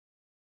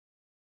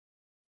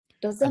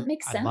 Does that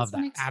make sense? I love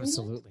that.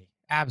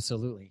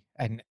 Absolutely.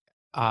 And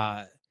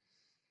I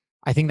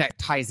think that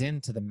ties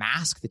into the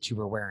mask that you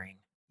were wearing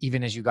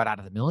even as you got out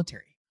of the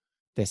military,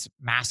 this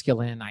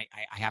masculine, I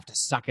have to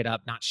suck it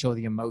up, not show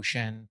the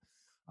emotion.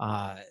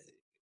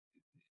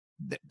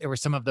 There were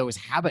some of those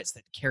habits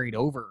that carried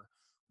over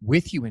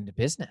with you into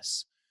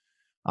business.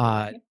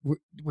 Yep.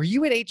 Were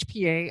you at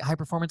HPA, High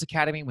Performance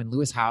Academy, when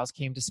Lewis Howes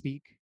came to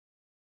speak?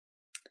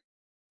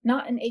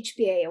 Not an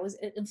HBA, I was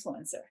an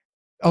influencer.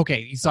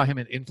 Okay, you saw him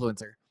at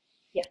Influencer.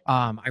 Yeah.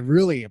 I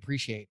really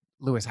appreciate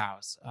Lewis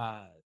Howes.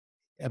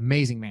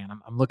 Amazing man.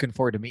 I'm looking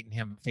forward to meeting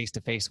him face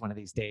to face one of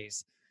these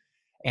days.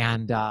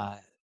 And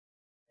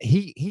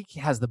he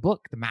has the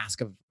book, The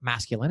Mask of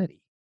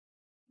Masculinity.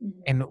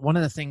 Mm-hmm. And one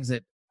of the things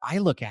that I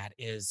look at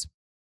is,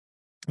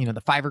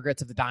 the 5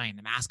 regrets of the dying,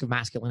 the mask of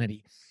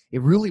masculinity.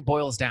 It really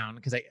boils down,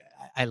 because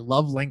I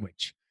love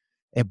language.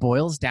 It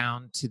boils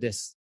down to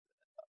this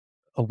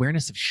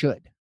awareness of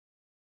should.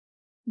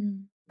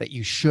 That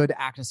you should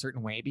act a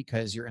certain way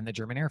because you're in the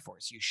German Air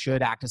Force. You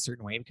should act a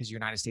certain way because you're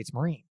a United States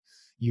Marine.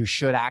 You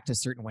should act a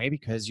certain way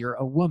because you're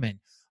a woman.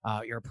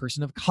 You're a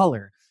person of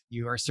color.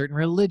 You are a certain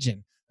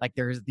religion. Like,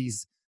 there's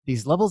these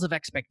levels of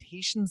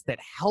expectations that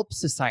help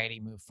society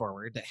move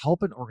forward, that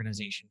help an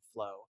organization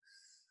flow.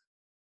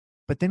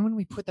 But then when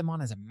we put them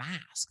on as a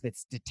mask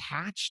that's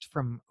detached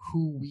from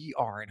who we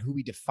are and who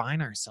we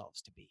define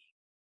ourselves to be.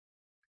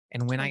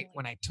 And when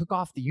I took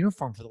off the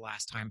uniform for the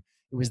last time,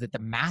 it was that the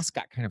mask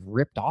got kind of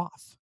ripped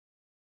off,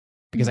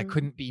 because I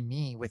couldn't be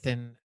me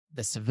within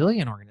the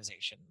civilian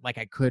organization like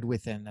I could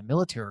within the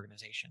military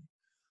organization.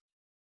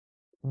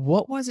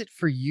 What was it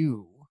for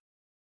you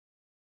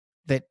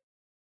that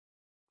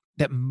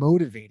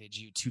motivated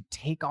you to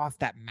take off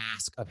that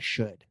mask of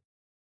should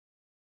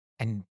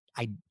and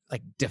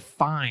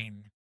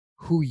define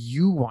who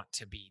you want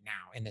to be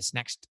now in this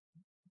next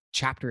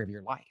chapter of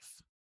your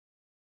life?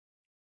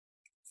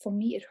 For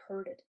me, it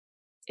hurted.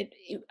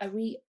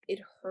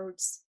 It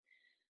hurts.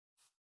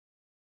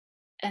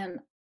 And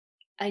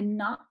I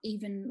not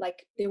even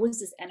there was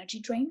this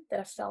energy drain that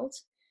I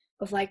felt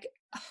of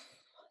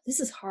this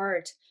is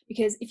hard,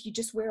 because if you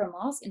just wear a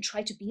mask and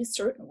try to be a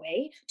certain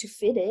way to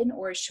fit in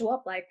or show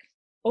up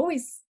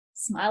always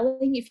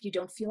smiling if you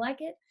don't feel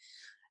like it,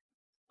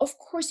 of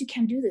course you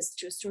can do this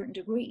to a certain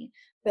degree.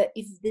 But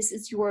if this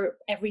is your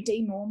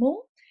everyday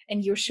normal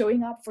and you're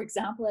showing up, for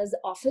example, as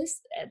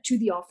to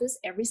the office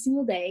every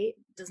single day,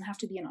 it doesn't have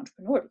to be an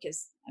entrepreneur,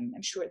 because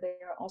I'm sure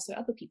there are also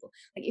other people.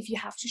 If you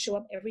have to show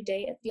up every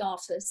day at the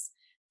office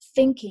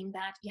thinking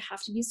that you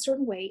have to be a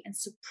certain way and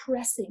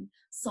suppressing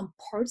some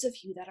parts of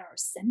you that are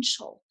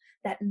essential,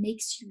 that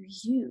makes you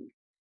you,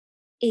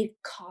 it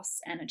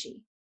costs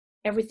energy.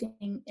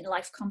 Everything in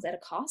life comes at a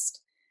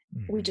cost.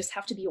 Mm-hmm. We just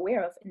have to be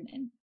aware of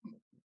and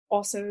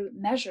also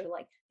measure,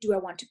 do I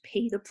want to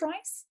pay the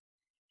price?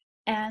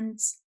 And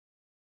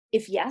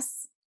if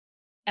yes,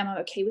 am I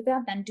okay with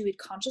that? Then do it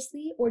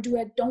consciously, or do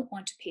I don't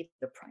want to pay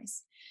the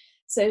price?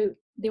 So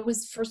there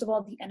was, first of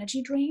all, the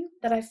energy drain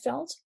that I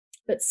felt.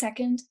 But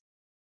second,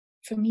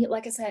 for me,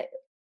 like I said,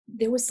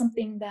 there was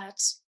something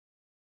that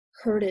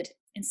hurted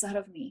inside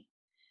of me,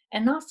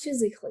 and not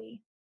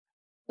physically,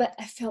 but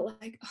I felt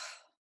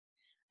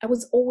I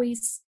was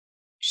always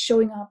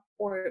showing up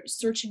or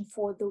searching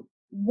for the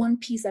one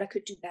piece that I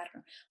could do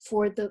better,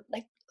 for the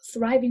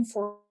thriving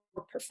for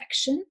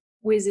perfection,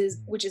 which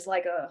is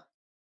like a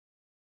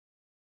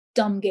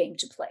dumb game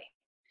to play.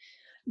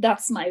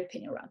 That's my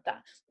opinion around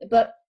that.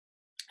 But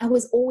I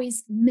was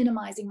always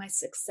minimizing my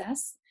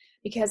success,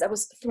 because I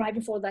was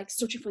thriving for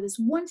searching for this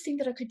one thing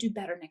that I could do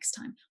better next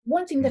time,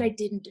 one thing that I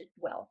didn't do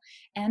well.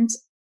 And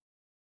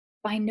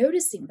by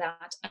noticing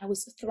that I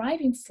was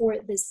thriving for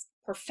this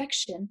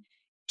perfection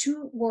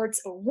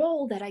towards a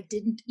role that I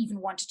didn't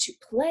even want to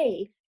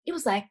play, it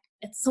was at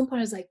some point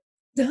I was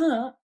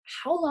duh,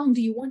 how long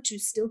do you want to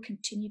still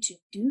continue to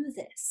do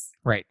this?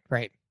 Right.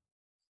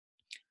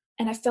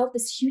 And I felt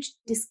this huge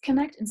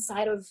disconnect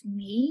inside of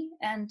me.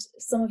 And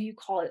some of you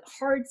call it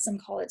heart, some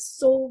call it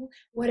soul,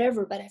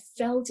 whatever. But I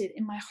felt it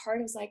in my heart.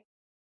 I was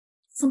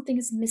something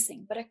is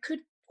missing, but I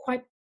couldn't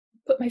quite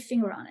put my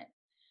finger on it.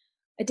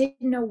 I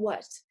didn't know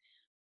what.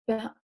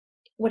 But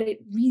what it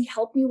really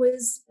helped me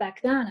was,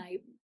 back then,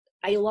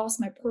 I lost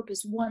my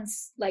purpose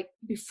once,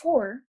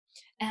 before.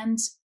 And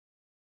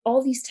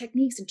all these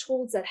techniques and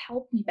tools that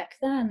helped me back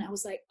then, I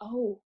was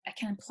oh, I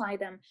can apply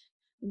them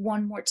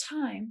one more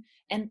time,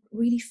 and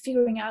really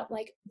figuring out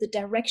the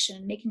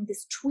direction, making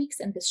these tweaks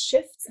and these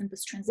shifts and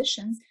these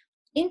transitions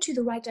into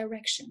the right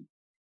direction.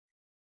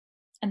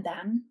 And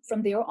then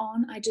from there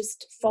on, I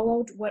just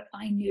followed what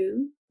I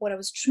knew, what I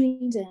was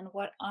trained in,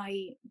 what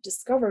I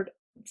discovered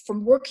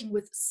from working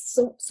with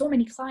so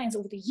many clients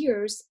over the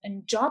years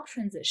and job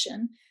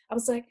transition. I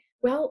was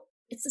well,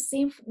 it's the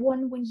same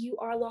one when you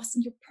are lost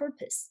in your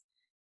purpose.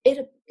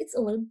 It's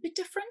a little bit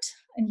different,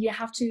 and you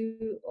have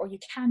to, or you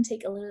can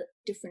take a little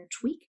different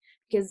tweak,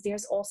 because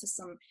there's also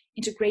some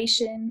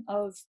integration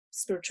of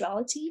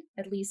spirituality,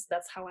 at least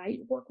that's how I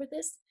work with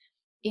this,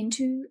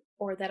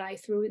 that I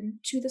throw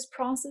into this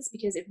process,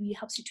 because it really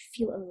helps you to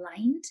feel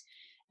aligned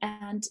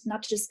and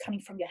not just coming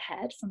from your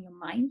head, from your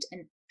mind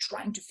and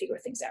trying to figure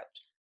things out,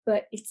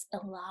 but it's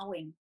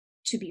allowing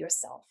to be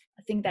yourself.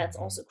 I think that's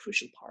also a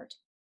crucial part.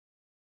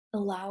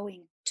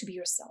 allowing to be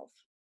yourself.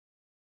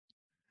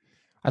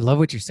 I love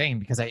what you're saying,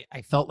 because I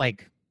felt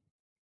like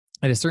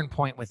at a certain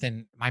point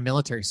within my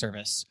military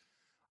service,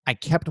 I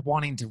kept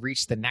wanting to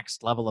reach the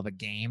next level of a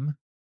game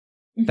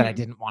that I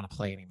didn't want to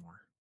play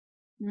anymore.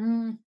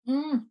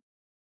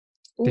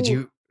 Did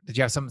you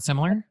have something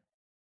similar?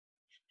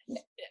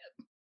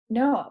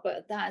 No,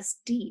 but that's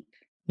deep.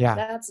 Yeah.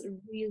 That's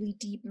really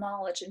deep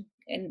knowledge,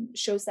 and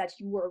shows that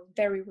you were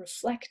very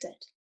reflected,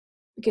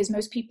 because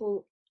most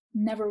people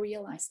never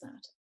realize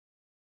that.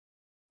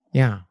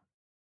 Yeah.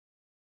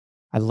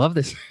 I love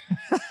this.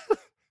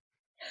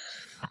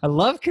 I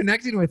love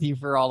connecting with you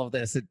for all of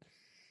this.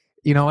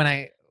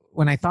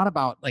 When I thought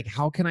about like,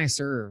 how can I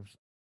serve?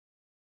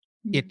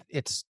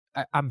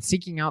 I'm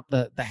seeking out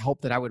the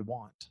help that I would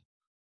want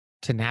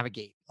to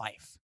navigate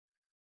life.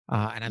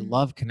 And I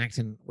love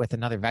connecting with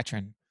another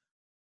veteran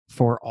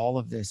for all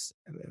of this.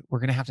 We're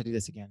going to have to do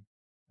this again.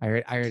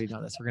 I already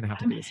know this. We're going to have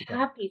to do this again.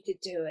 I'm happy to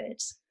do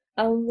it.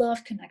 I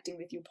love connecting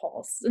with you,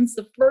 Paul. Since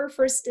the very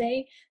first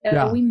day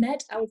that we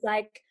met, I was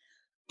like,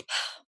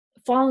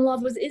 fall in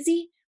love with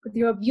Izzy, with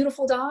your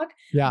beautiful dog.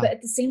 Yeah. But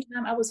at the same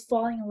time, I was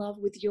falling in love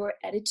with your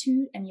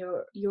attitude and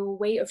your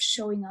way of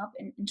showing up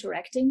and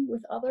interacting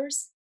with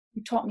others.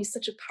 You taught me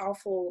such a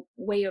powerful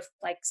way of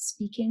like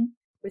speaking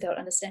without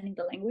understanding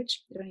the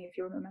language. I don't know if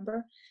you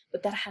remember,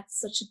 but that had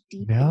such a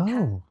deep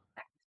impact.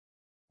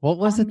 What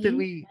was it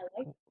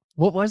that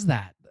what was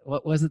that?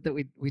 What was it that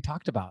we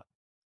talked about?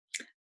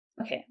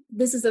 Okay,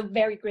 this is a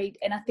very great,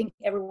 and I think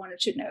everyone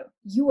should know.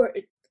 You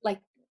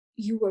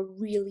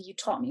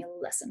taught me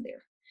a lesson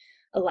there,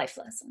 a life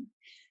lesson.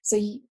 So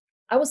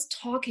I was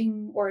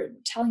talking or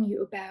telling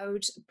you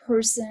about a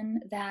person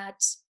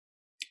that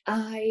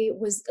I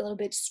was a little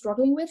bit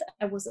struggling with,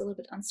 I was a little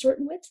bit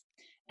uncertain with.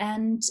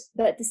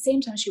 But at the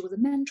same time, she was a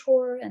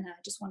mentor, and I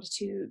just wanted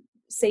to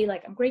say,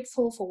 like, I'm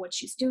grateful for what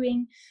she's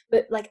doing.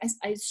 But like,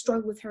 I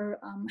struggled with her,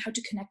 how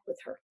to connect with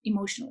her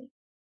emotionally.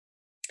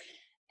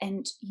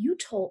 And you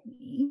told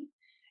me,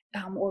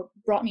 or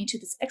brought me to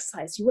this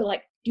exercise. You were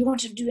like, do you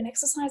want to do an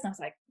exercise? And I was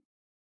like,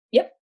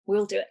 yep,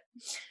 we'll do it.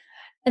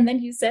 And then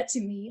you said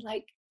to me,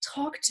 like,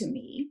 talk to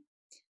me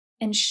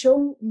and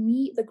show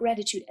me the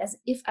gratitude as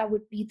if I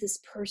would be this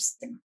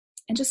person,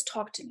 and just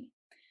talk to me.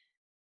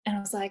 And I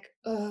was like,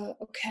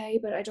 okay,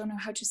 but I don't know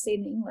how to say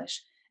it in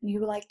English. And you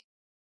were like,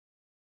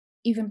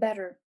 even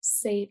better,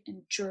 say it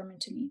in German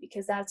to me,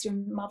 because that's your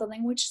mother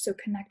language. So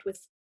connect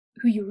with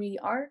who you really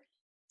are.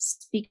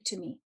 Speak to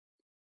me.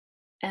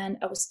 And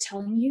I was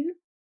telling you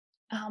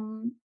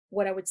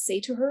what I would say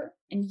to her.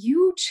 And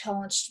you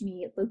challenged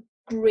me, the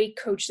great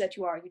coach that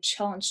you are. You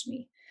challenged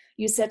me.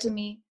 You said to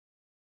me,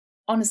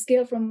 on a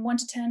scale from 1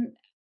 to 10,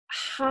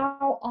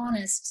 how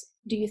honest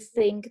do you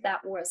think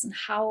that was? And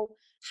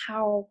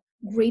how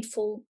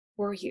grateful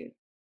were you?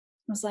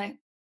 I was like,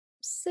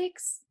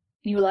 6.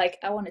 And you were like,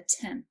 I want a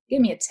 10.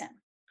 Give me a 10.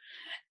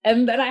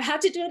 And then I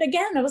had to do it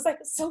again. I was like,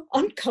 so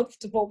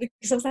uncomfortable,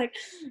 because I was like,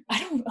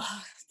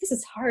 this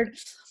is hard.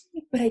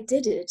 But I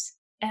did it.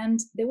 And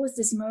there was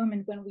this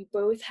moment when we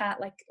both had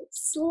like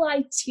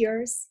slight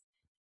tears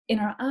in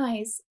our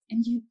eyes,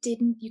 and you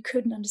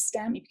couldn't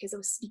understand me because I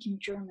was speaking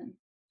German.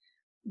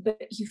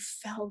 But you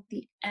felt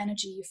the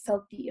energy, you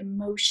felt the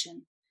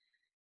emotion.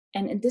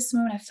 And in this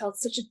moment, I felt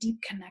such a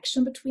deep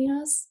connection between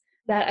us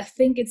that I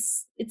think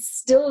it's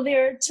still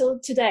there till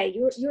today.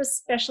 You're a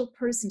special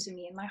person to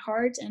me in my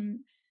heart. And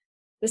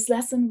this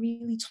lesson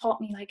really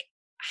taught me like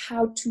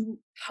how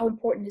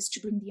important it is to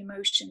bring the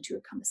emotion to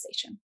a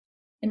conversation,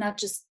 and not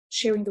just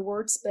sharing the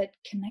words, but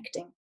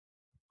connecting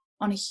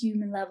on a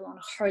human level, on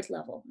a heart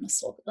level, on a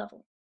soul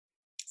level.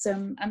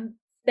 So I'm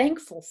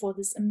thankful for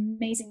this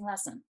amazing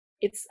lesson.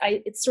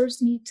 It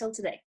serves me till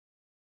today.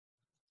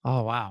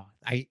 Oh, wow.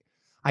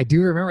 I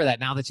do remember that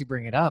now that you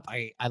bring it up.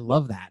 I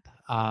love that.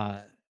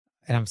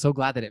 And I'm so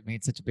glad that it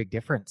made such a big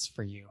difference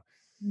for you.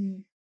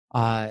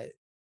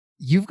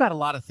 You've got a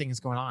lot of things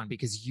going on,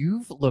 because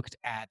you've looked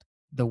at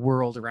the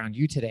world around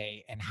you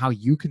today and how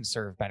you can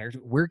serve better.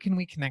 Where can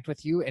we connect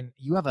with you? And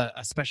you have a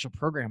special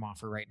program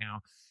offer right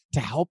now to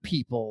help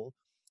people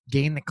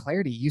gain the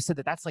clarity. You said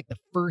that that's like the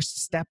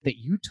first step that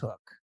you took.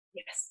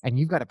 Yes. And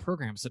you've got a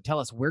program. So tell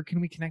us, where can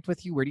we connect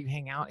with you? Where do you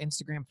hang out?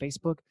 Instagram,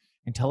 Facebook?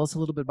 And tell us a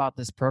little bit about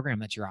this program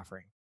that you're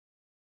offering.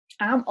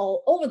 I'm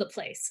all over the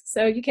place.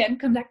 So you can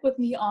connect with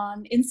me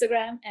on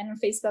Instagram and on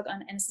Facebook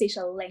on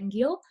Anastasia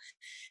Lengyel.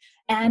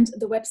 And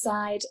the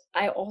website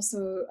I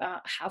also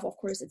have, of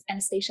course, it's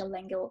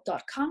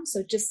anastasialengyel.com.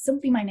 So just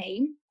simply my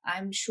name.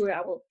 I'm sure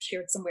I will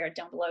share it somewhere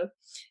down below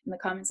in the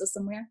comments or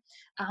somewhere.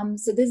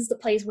 So this is the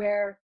place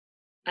where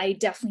I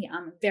definitely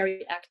am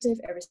very active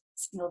every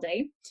single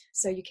day.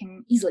 So you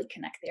can easily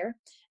connect there.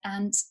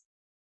 And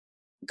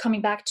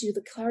coming back to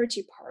the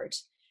clarity part,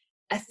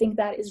 I think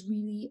that is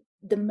really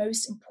the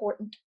most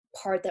important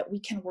part that we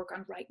can work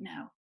on right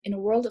now. In a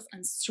world of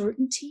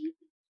uncertainty,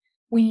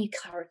 we need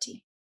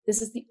clarity.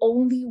 This is the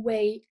only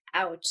way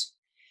out.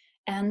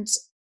 And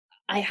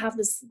I have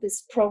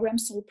this program,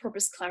 Soul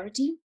Purpose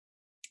Clarity,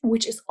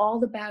 which is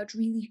all about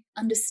really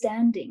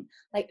understanding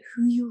like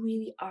who you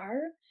really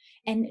are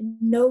and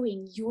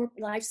knowing your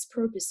life's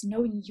purpose,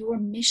 knowing your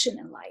mission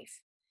in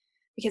life.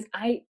 Because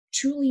I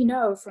truly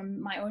know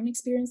from my own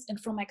experience and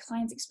from my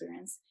clients'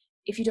 experience,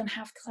 if you don't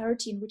have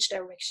clarity in which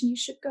direction you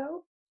should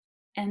go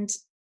and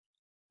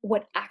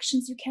what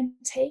actions you can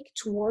take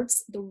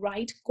towards the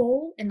right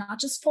goal, and not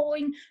just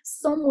following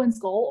someone's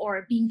goal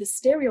or being the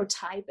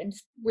stereotype and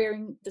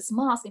wearing this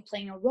mask and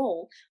playing a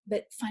role,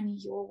 but finding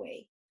your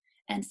way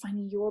and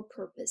finding your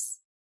purpose.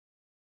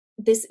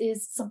 This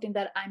is something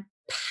that I'm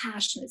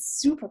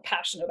super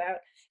passionate about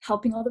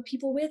helping other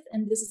people with.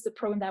 And this is the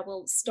program that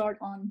will start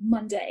on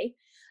Monday.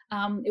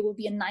 It will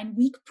be a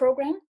 9-week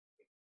program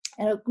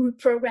and a group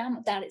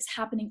program that is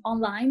happening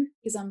online,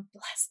 because I'm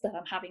blessed that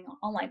I'm having an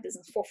online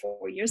business for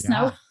 4 years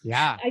now.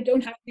 Yeah. I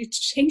don't have to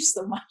change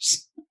so much.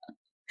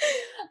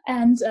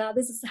 And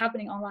this is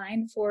happening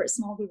online for a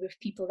small group of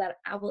people that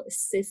I will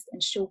assist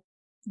and show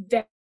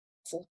very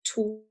helpful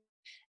tools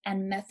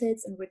and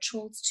methods and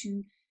rituals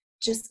to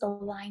just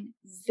align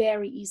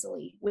very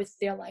easily with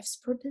their life's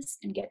purpose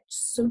and get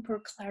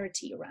super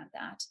clarity around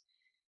that.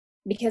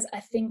 Because I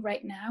think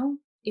right now,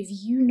 if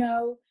you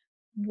know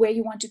where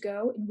you want to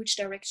go, in which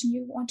direction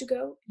you want to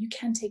go, you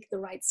can take the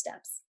right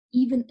steps,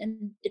 even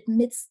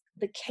amidst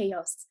the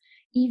chaos,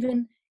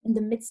 even in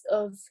the midst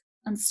of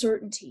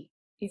uncertainty.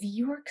 If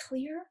you are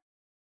clear,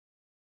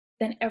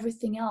 then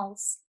everything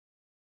else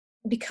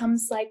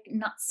becomes like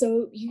not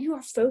so, you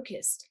are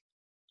focused.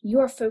 You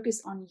are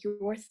focused on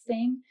your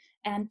thing.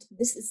 And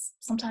this is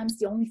sometimes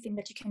the only thing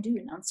that you can do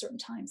in uncertain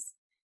times,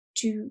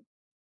 to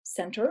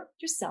center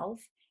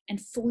yourself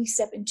and fully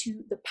step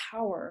into the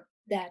power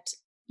that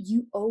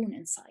you own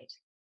inside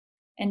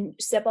and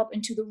step up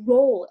into the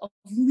role of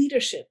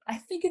leadership. I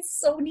think it's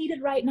so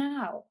needed right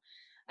now.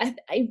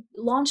 I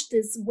launched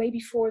this way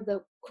before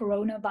the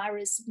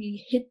coronavirus.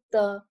 We hit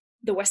the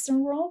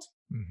Western world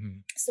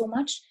so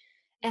much.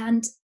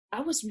 And I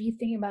was really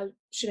thinking about,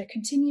 should I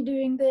continue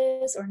doing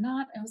this or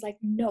not? And I was like,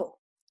 no,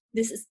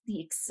 this is the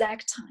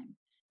exact time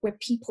where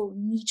people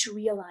need to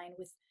realign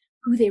with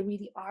who they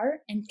really are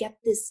and get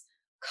this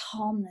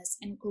calmness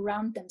and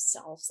ground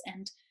themselves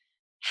and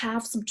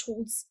have some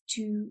tools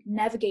to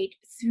navigate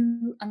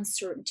through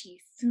uncertainty,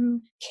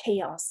 through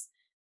chaos,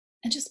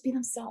 and just be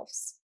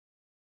themselves.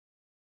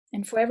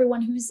 And for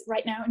everyone who's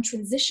right now in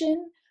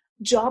transition,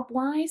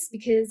 job-wise,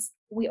 because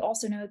we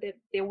also know that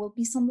there will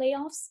be some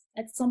layoffs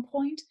at some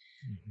point,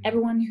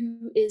 everyone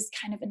who is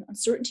kind of in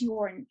uncertainty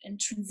or in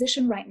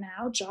transition right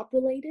now,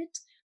 job-related,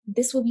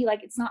 this will be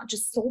like, it's not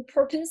just soul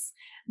purpose,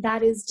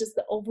 that is just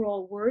the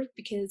overall word,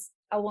 because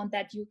I want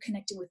that you're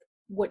connecting with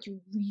what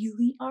you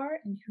really are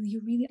and who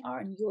you really are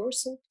and your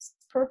soul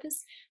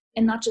purpose,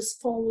 and not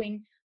just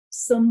following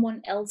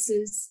someone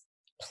else's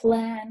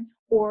plan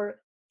or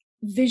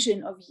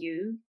vision of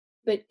you,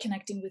 but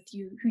connecting with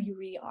you, who you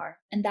really are.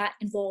 And that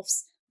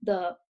involves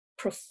the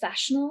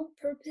professional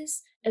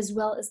purpose as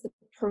well as the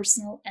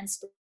personal and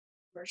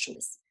spiritual.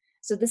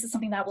 So this is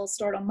something that will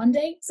start on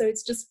Monday. So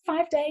it's just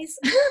 5 days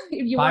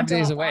if you 5 want to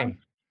days hop away. on,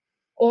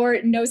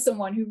 or know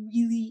someone who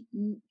really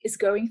is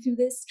going through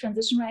this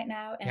transition right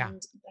now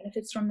and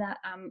benefits from that.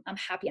 I'm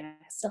happy. I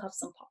still have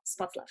some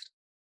spots left.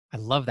 I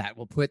love that.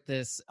 We'll put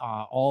this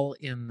all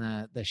in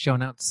the show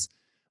notes.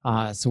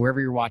 So wherever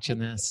you're watching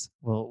this,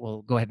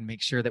 we'll go ahead and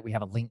make sure that we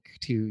have a link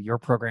to your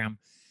program.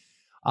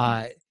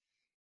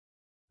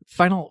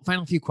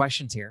 Final few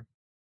questions here.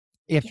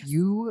 If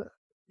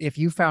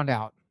you found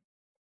out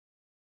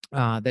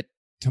that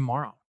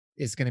tomorrow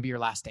is going to be your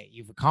last day,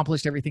 you've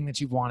accomplished everything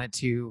that you've wanted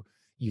to,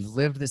 you've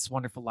lived this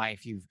wonderful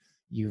life,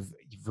 you've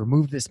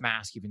removed this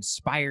mask, you've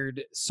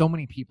inspired so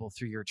many people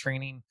through your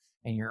training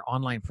and your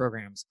online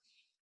programs,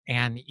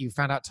 and you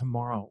found out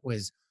tomorrow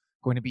was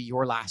going to be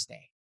your last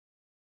day,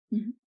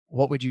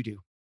 what would you do?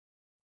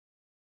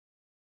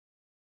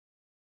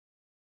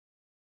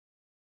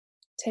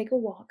 Take a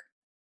walk,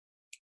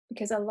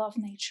 because I love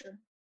nature.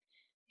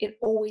 It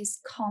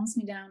always calms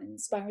me down and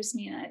inspires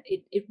me, and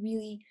it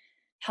really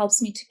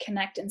helps me to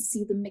connect and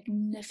see the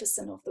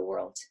magnificence of the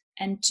world,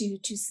 and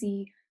to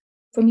see,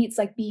 for me, it's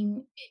like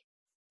being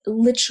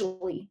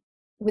literally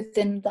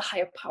within the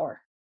higher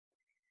power.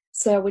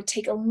 So I would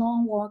take a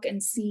long walk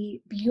and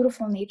see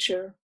beautiful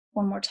nature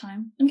one more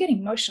time. I'm getting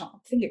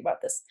emotional thinking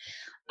about this.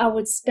 I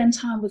would spend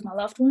time with my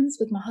loved ones,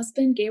 with my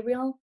husband,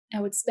 Gabriel. I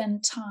would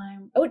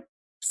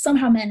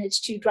somehow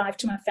manage to drive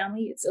to my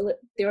family.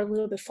 They're a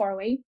little bit far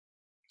away,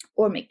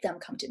 or make them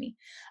come to me.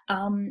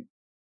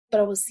 But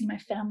I will see my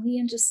family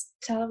and just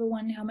tell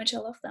everyone how much I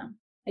love them.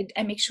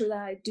 I make sure that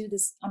I do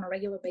this on a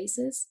regular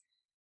basis.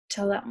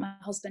 Tell that my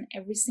husband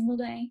every single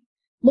day,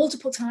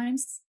 multiple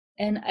times.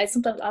 And I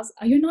sometimes ask,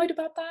 are you annoyed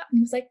about that? And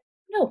he was like,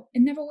 no,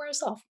 it never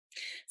wears off.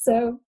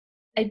 So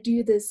I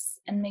do this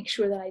and make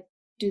sure that I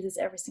do this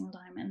every single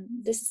time. And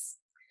this is,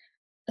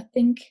 I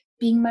think,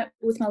 being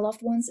with my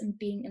loved ones and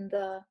being in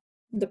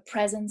the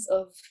presence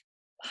of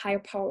higher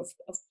power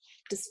of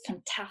this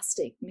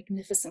fantastic,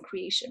 magnificent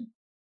creation.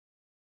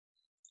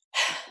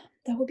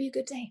 That would be a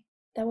good day.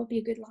 That would be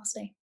a good last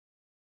day.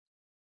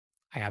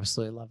 I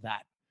absolutely love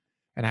that.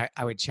 And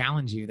I would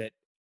challenge you that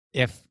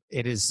if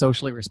it is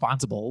socially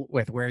responsible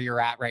with where you're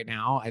at right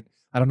now,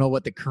 I don't know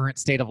what the current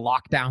state of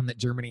lockdown that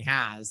Germany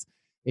has.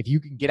 If you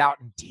can get out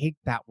and take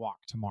that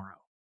walk tomorrow,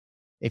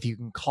 if you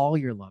can call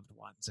your loved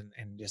ones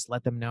and just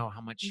let them know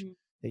how much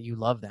that you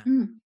love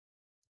them,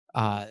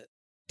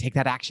 take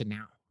that action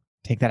now.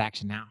 Take that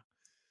action now.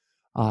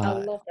 I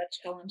love that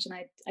challenge, and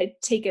I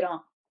take it on.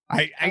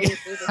 I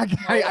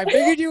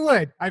figured you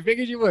would. I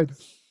figured you would.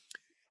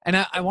 And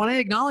I want to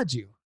acknowledge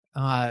you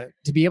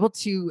to be able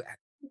to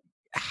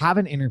have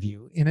an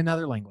interview in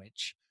another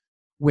language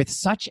with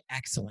such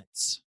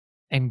excellence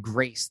and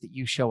grace that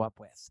you show up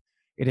with.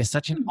 It is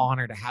such an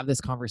honor to have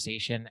this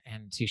conversation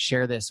and to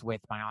share this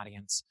with my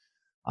audience.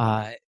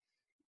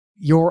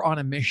 You're on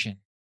a mission.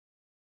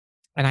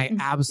 And I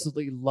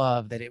absolutely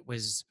love that it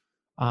was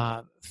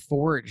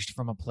forged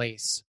from a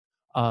place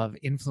of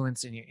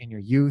influence in your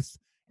youth,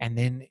 and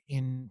then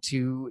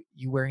into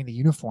you wearing the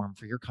uniform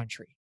for your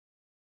country.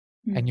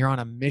 And you're on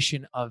a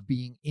mission of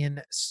being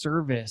in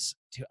service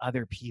to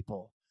other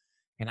people.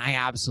 And I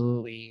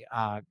absolutely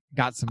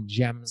got some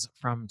gems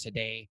from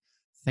today.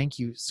 Thank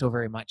you so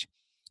very much.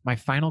 My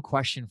final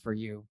question for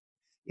you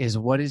is,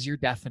 what is your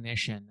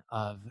definition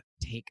of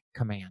take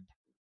command?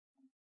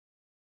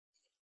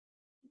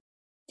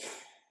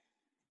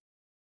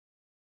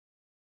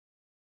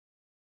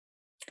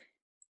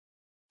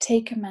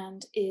 Take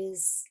command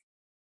is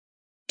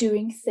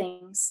doing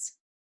things,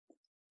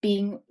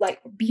 being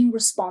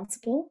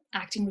responsible,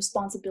 acting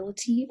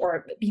responsibility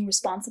or being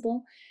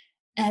responsible,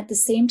 and at the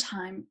same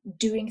time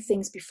doing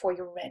things before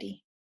you're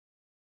ready.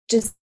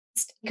 Just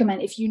take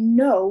command. If you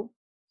know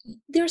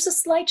there's a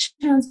slight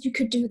chance you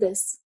could do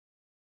this,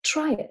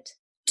 try it,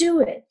 do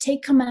it,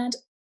 take command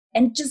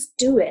and just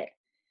do it.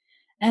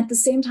 And at the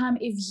same time,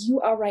 if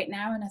you are right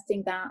now, and I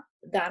think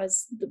that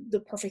is the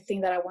perfect thing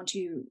that I want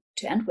you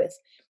to end with,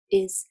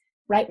 is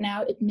right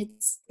now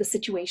amidst the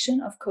situation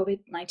of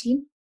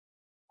COVID-19,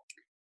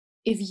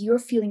 if you're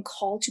feeling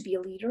called to be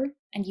a leader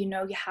and you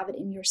know you have it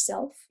in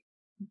yourself,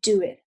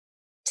 do it.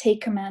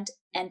 Take command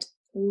and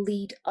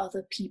lead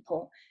other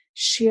people.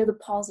 Share the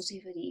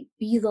positivity.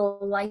 Be the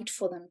light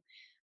for them.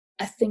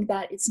 I think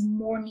that it's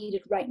more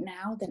needed right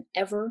now than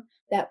ever,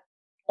 that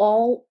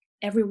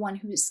everyone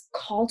who is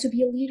called to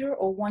be a leader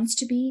or wants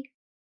to be,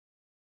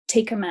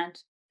 take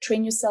command.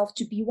 Train yourself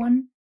to be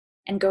one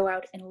and go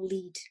out and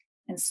lead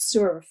and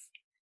serve.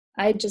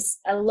 I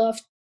love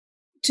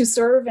to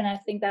serve, and I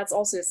think that's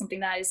also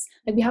something that is,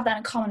 like, we have that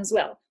in common as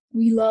well.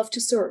 We love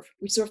to serve.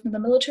 We served in the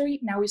military,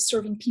 now we're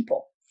serving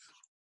people.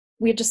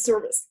 We're just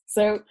service.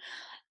 So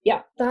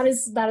yeah, that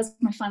is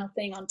my final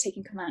thing on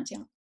taking command.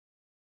 Yeah.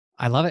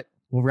 I love it.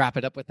 We'll wrap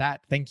it up with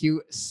that. Thank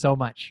you so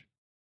much.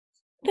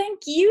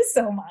 Thank you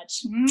so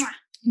much.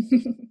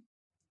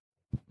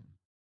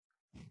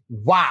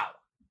 Wow.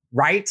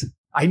 Right?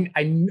 I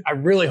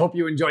really hope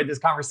you enjoyed this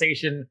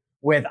conversation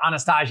with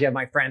Anastasia,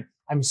 my friend.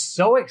 I'm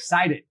so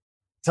excited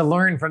to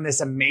learn from this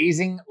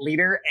amazing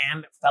leader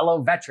and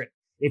fellow veteran.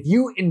 If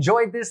you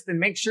enjoyed this, then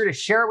make sure to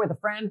share it with a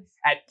friend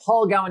at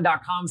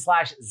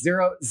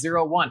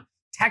paulgowan.com/001.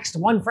 Text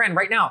one friend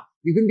right now.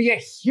 You can be a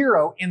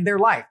hero in their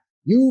life.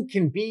 You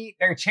can be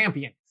their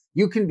champion.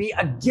 You can be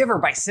a giver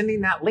by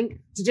sending that link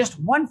to just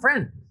one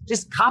friend.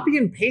 Just copy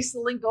and paste the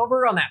link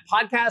over on that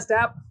podcast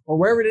app or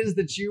wherever it is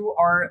that you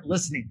are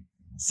listening.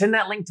 Send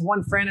that link to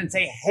one friend and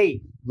say,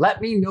 hey,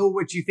 let me know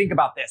what you think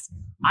about this.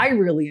 I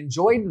really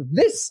enjoyed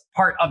this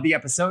part of the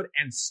episode,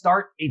 and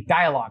start a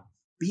dialogue.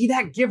 Be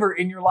that giver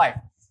in your life.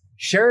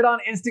 Share it on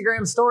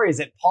Instagram stories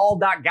at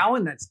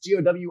paul.gowan. That's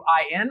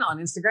Gowin on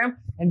Instagram.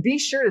 And be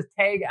sure to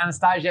tag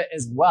Anastasia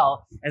as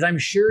well, as I'm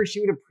sure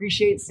she would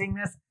appreciate seeing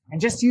this. And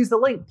just use the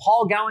link,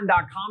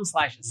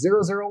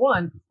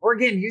 paulgowan.com/001. Or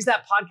again, use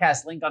that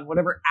podcast link on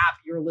whatever app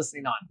you're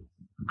listening on.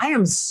 I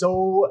am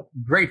so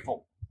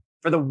grateful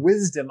for the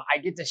wisdom I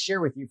get to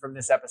share with you from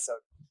this episode.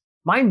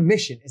 My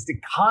mission is to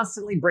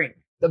constantly bring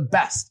the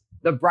best,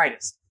 the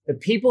brightest, the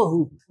people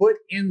who put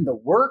in the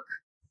work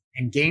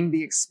and gain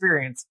the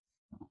experience,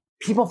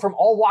 people from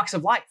all walks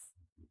of life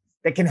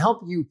that can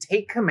help you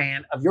take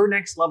command of your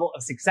next level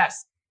of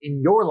success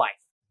in your life,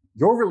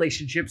 your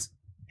relationships,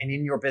 and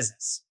in your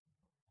business.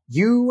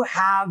 You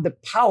have the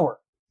power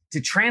to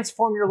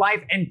transform your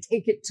life and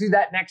take it to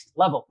that next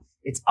level.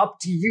 It's up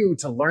to you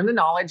to learn the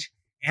knowledge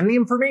and the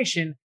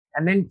information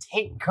and then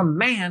take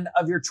command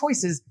of your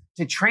choices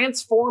to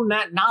transform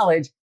that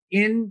knowledge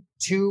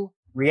into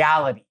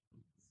reality.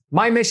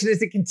 My mission is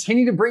to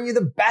continue to bring you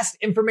the best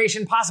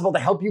information possible to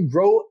help you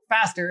grow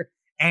faster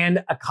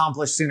and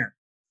accomplish sooner.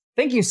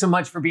 Thank you so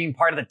much for being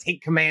part of the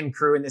Take Command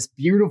crew in this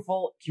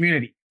beautiful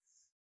community.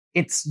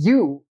 It's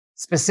you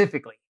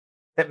specifically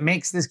that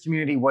makes this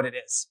community what it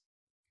is.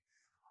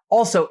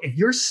 Also, if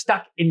you're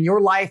stuck in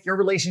your life, your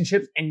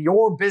relationships, and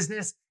your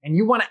business, and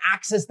you want to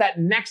access that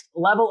next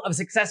level of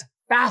success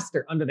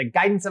faster under the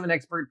guidance of an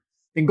expert,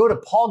 then go to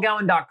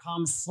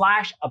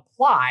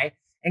paulgowan.com/apply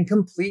and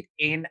complete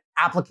an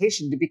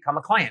application to become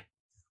a client.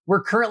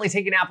 We're currently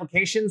taking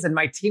applications, and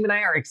my team and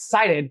I are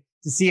excited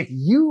to see if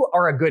you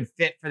are a good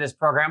fit for this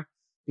program.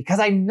 because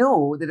I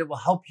know that it will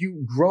help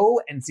you grow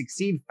and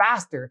succeed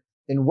faster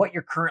than what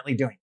you're currently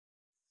doing.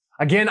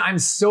 Again, I'm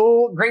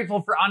so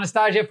grateful for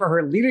Anastasia for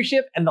her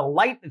leadership and the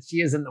light that she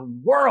is in the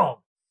world.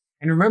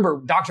 And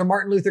remember, Dr.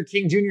 Martin Luther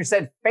King Jr.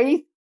 said,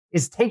 faith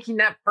is taking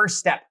that first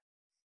step,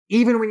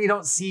 even when you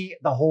don't see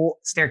the whole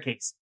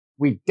staircase.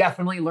 We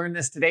definitely learned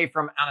this today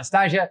from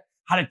Anastasia,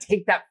 how to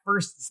take that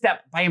first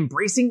step by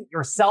embracing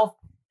yourself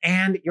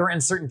and your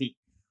uncertainty.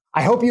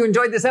 I hope you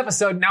enjoyed this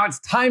episode. Now it's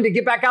time to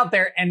get back out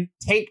there and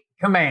take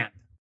command.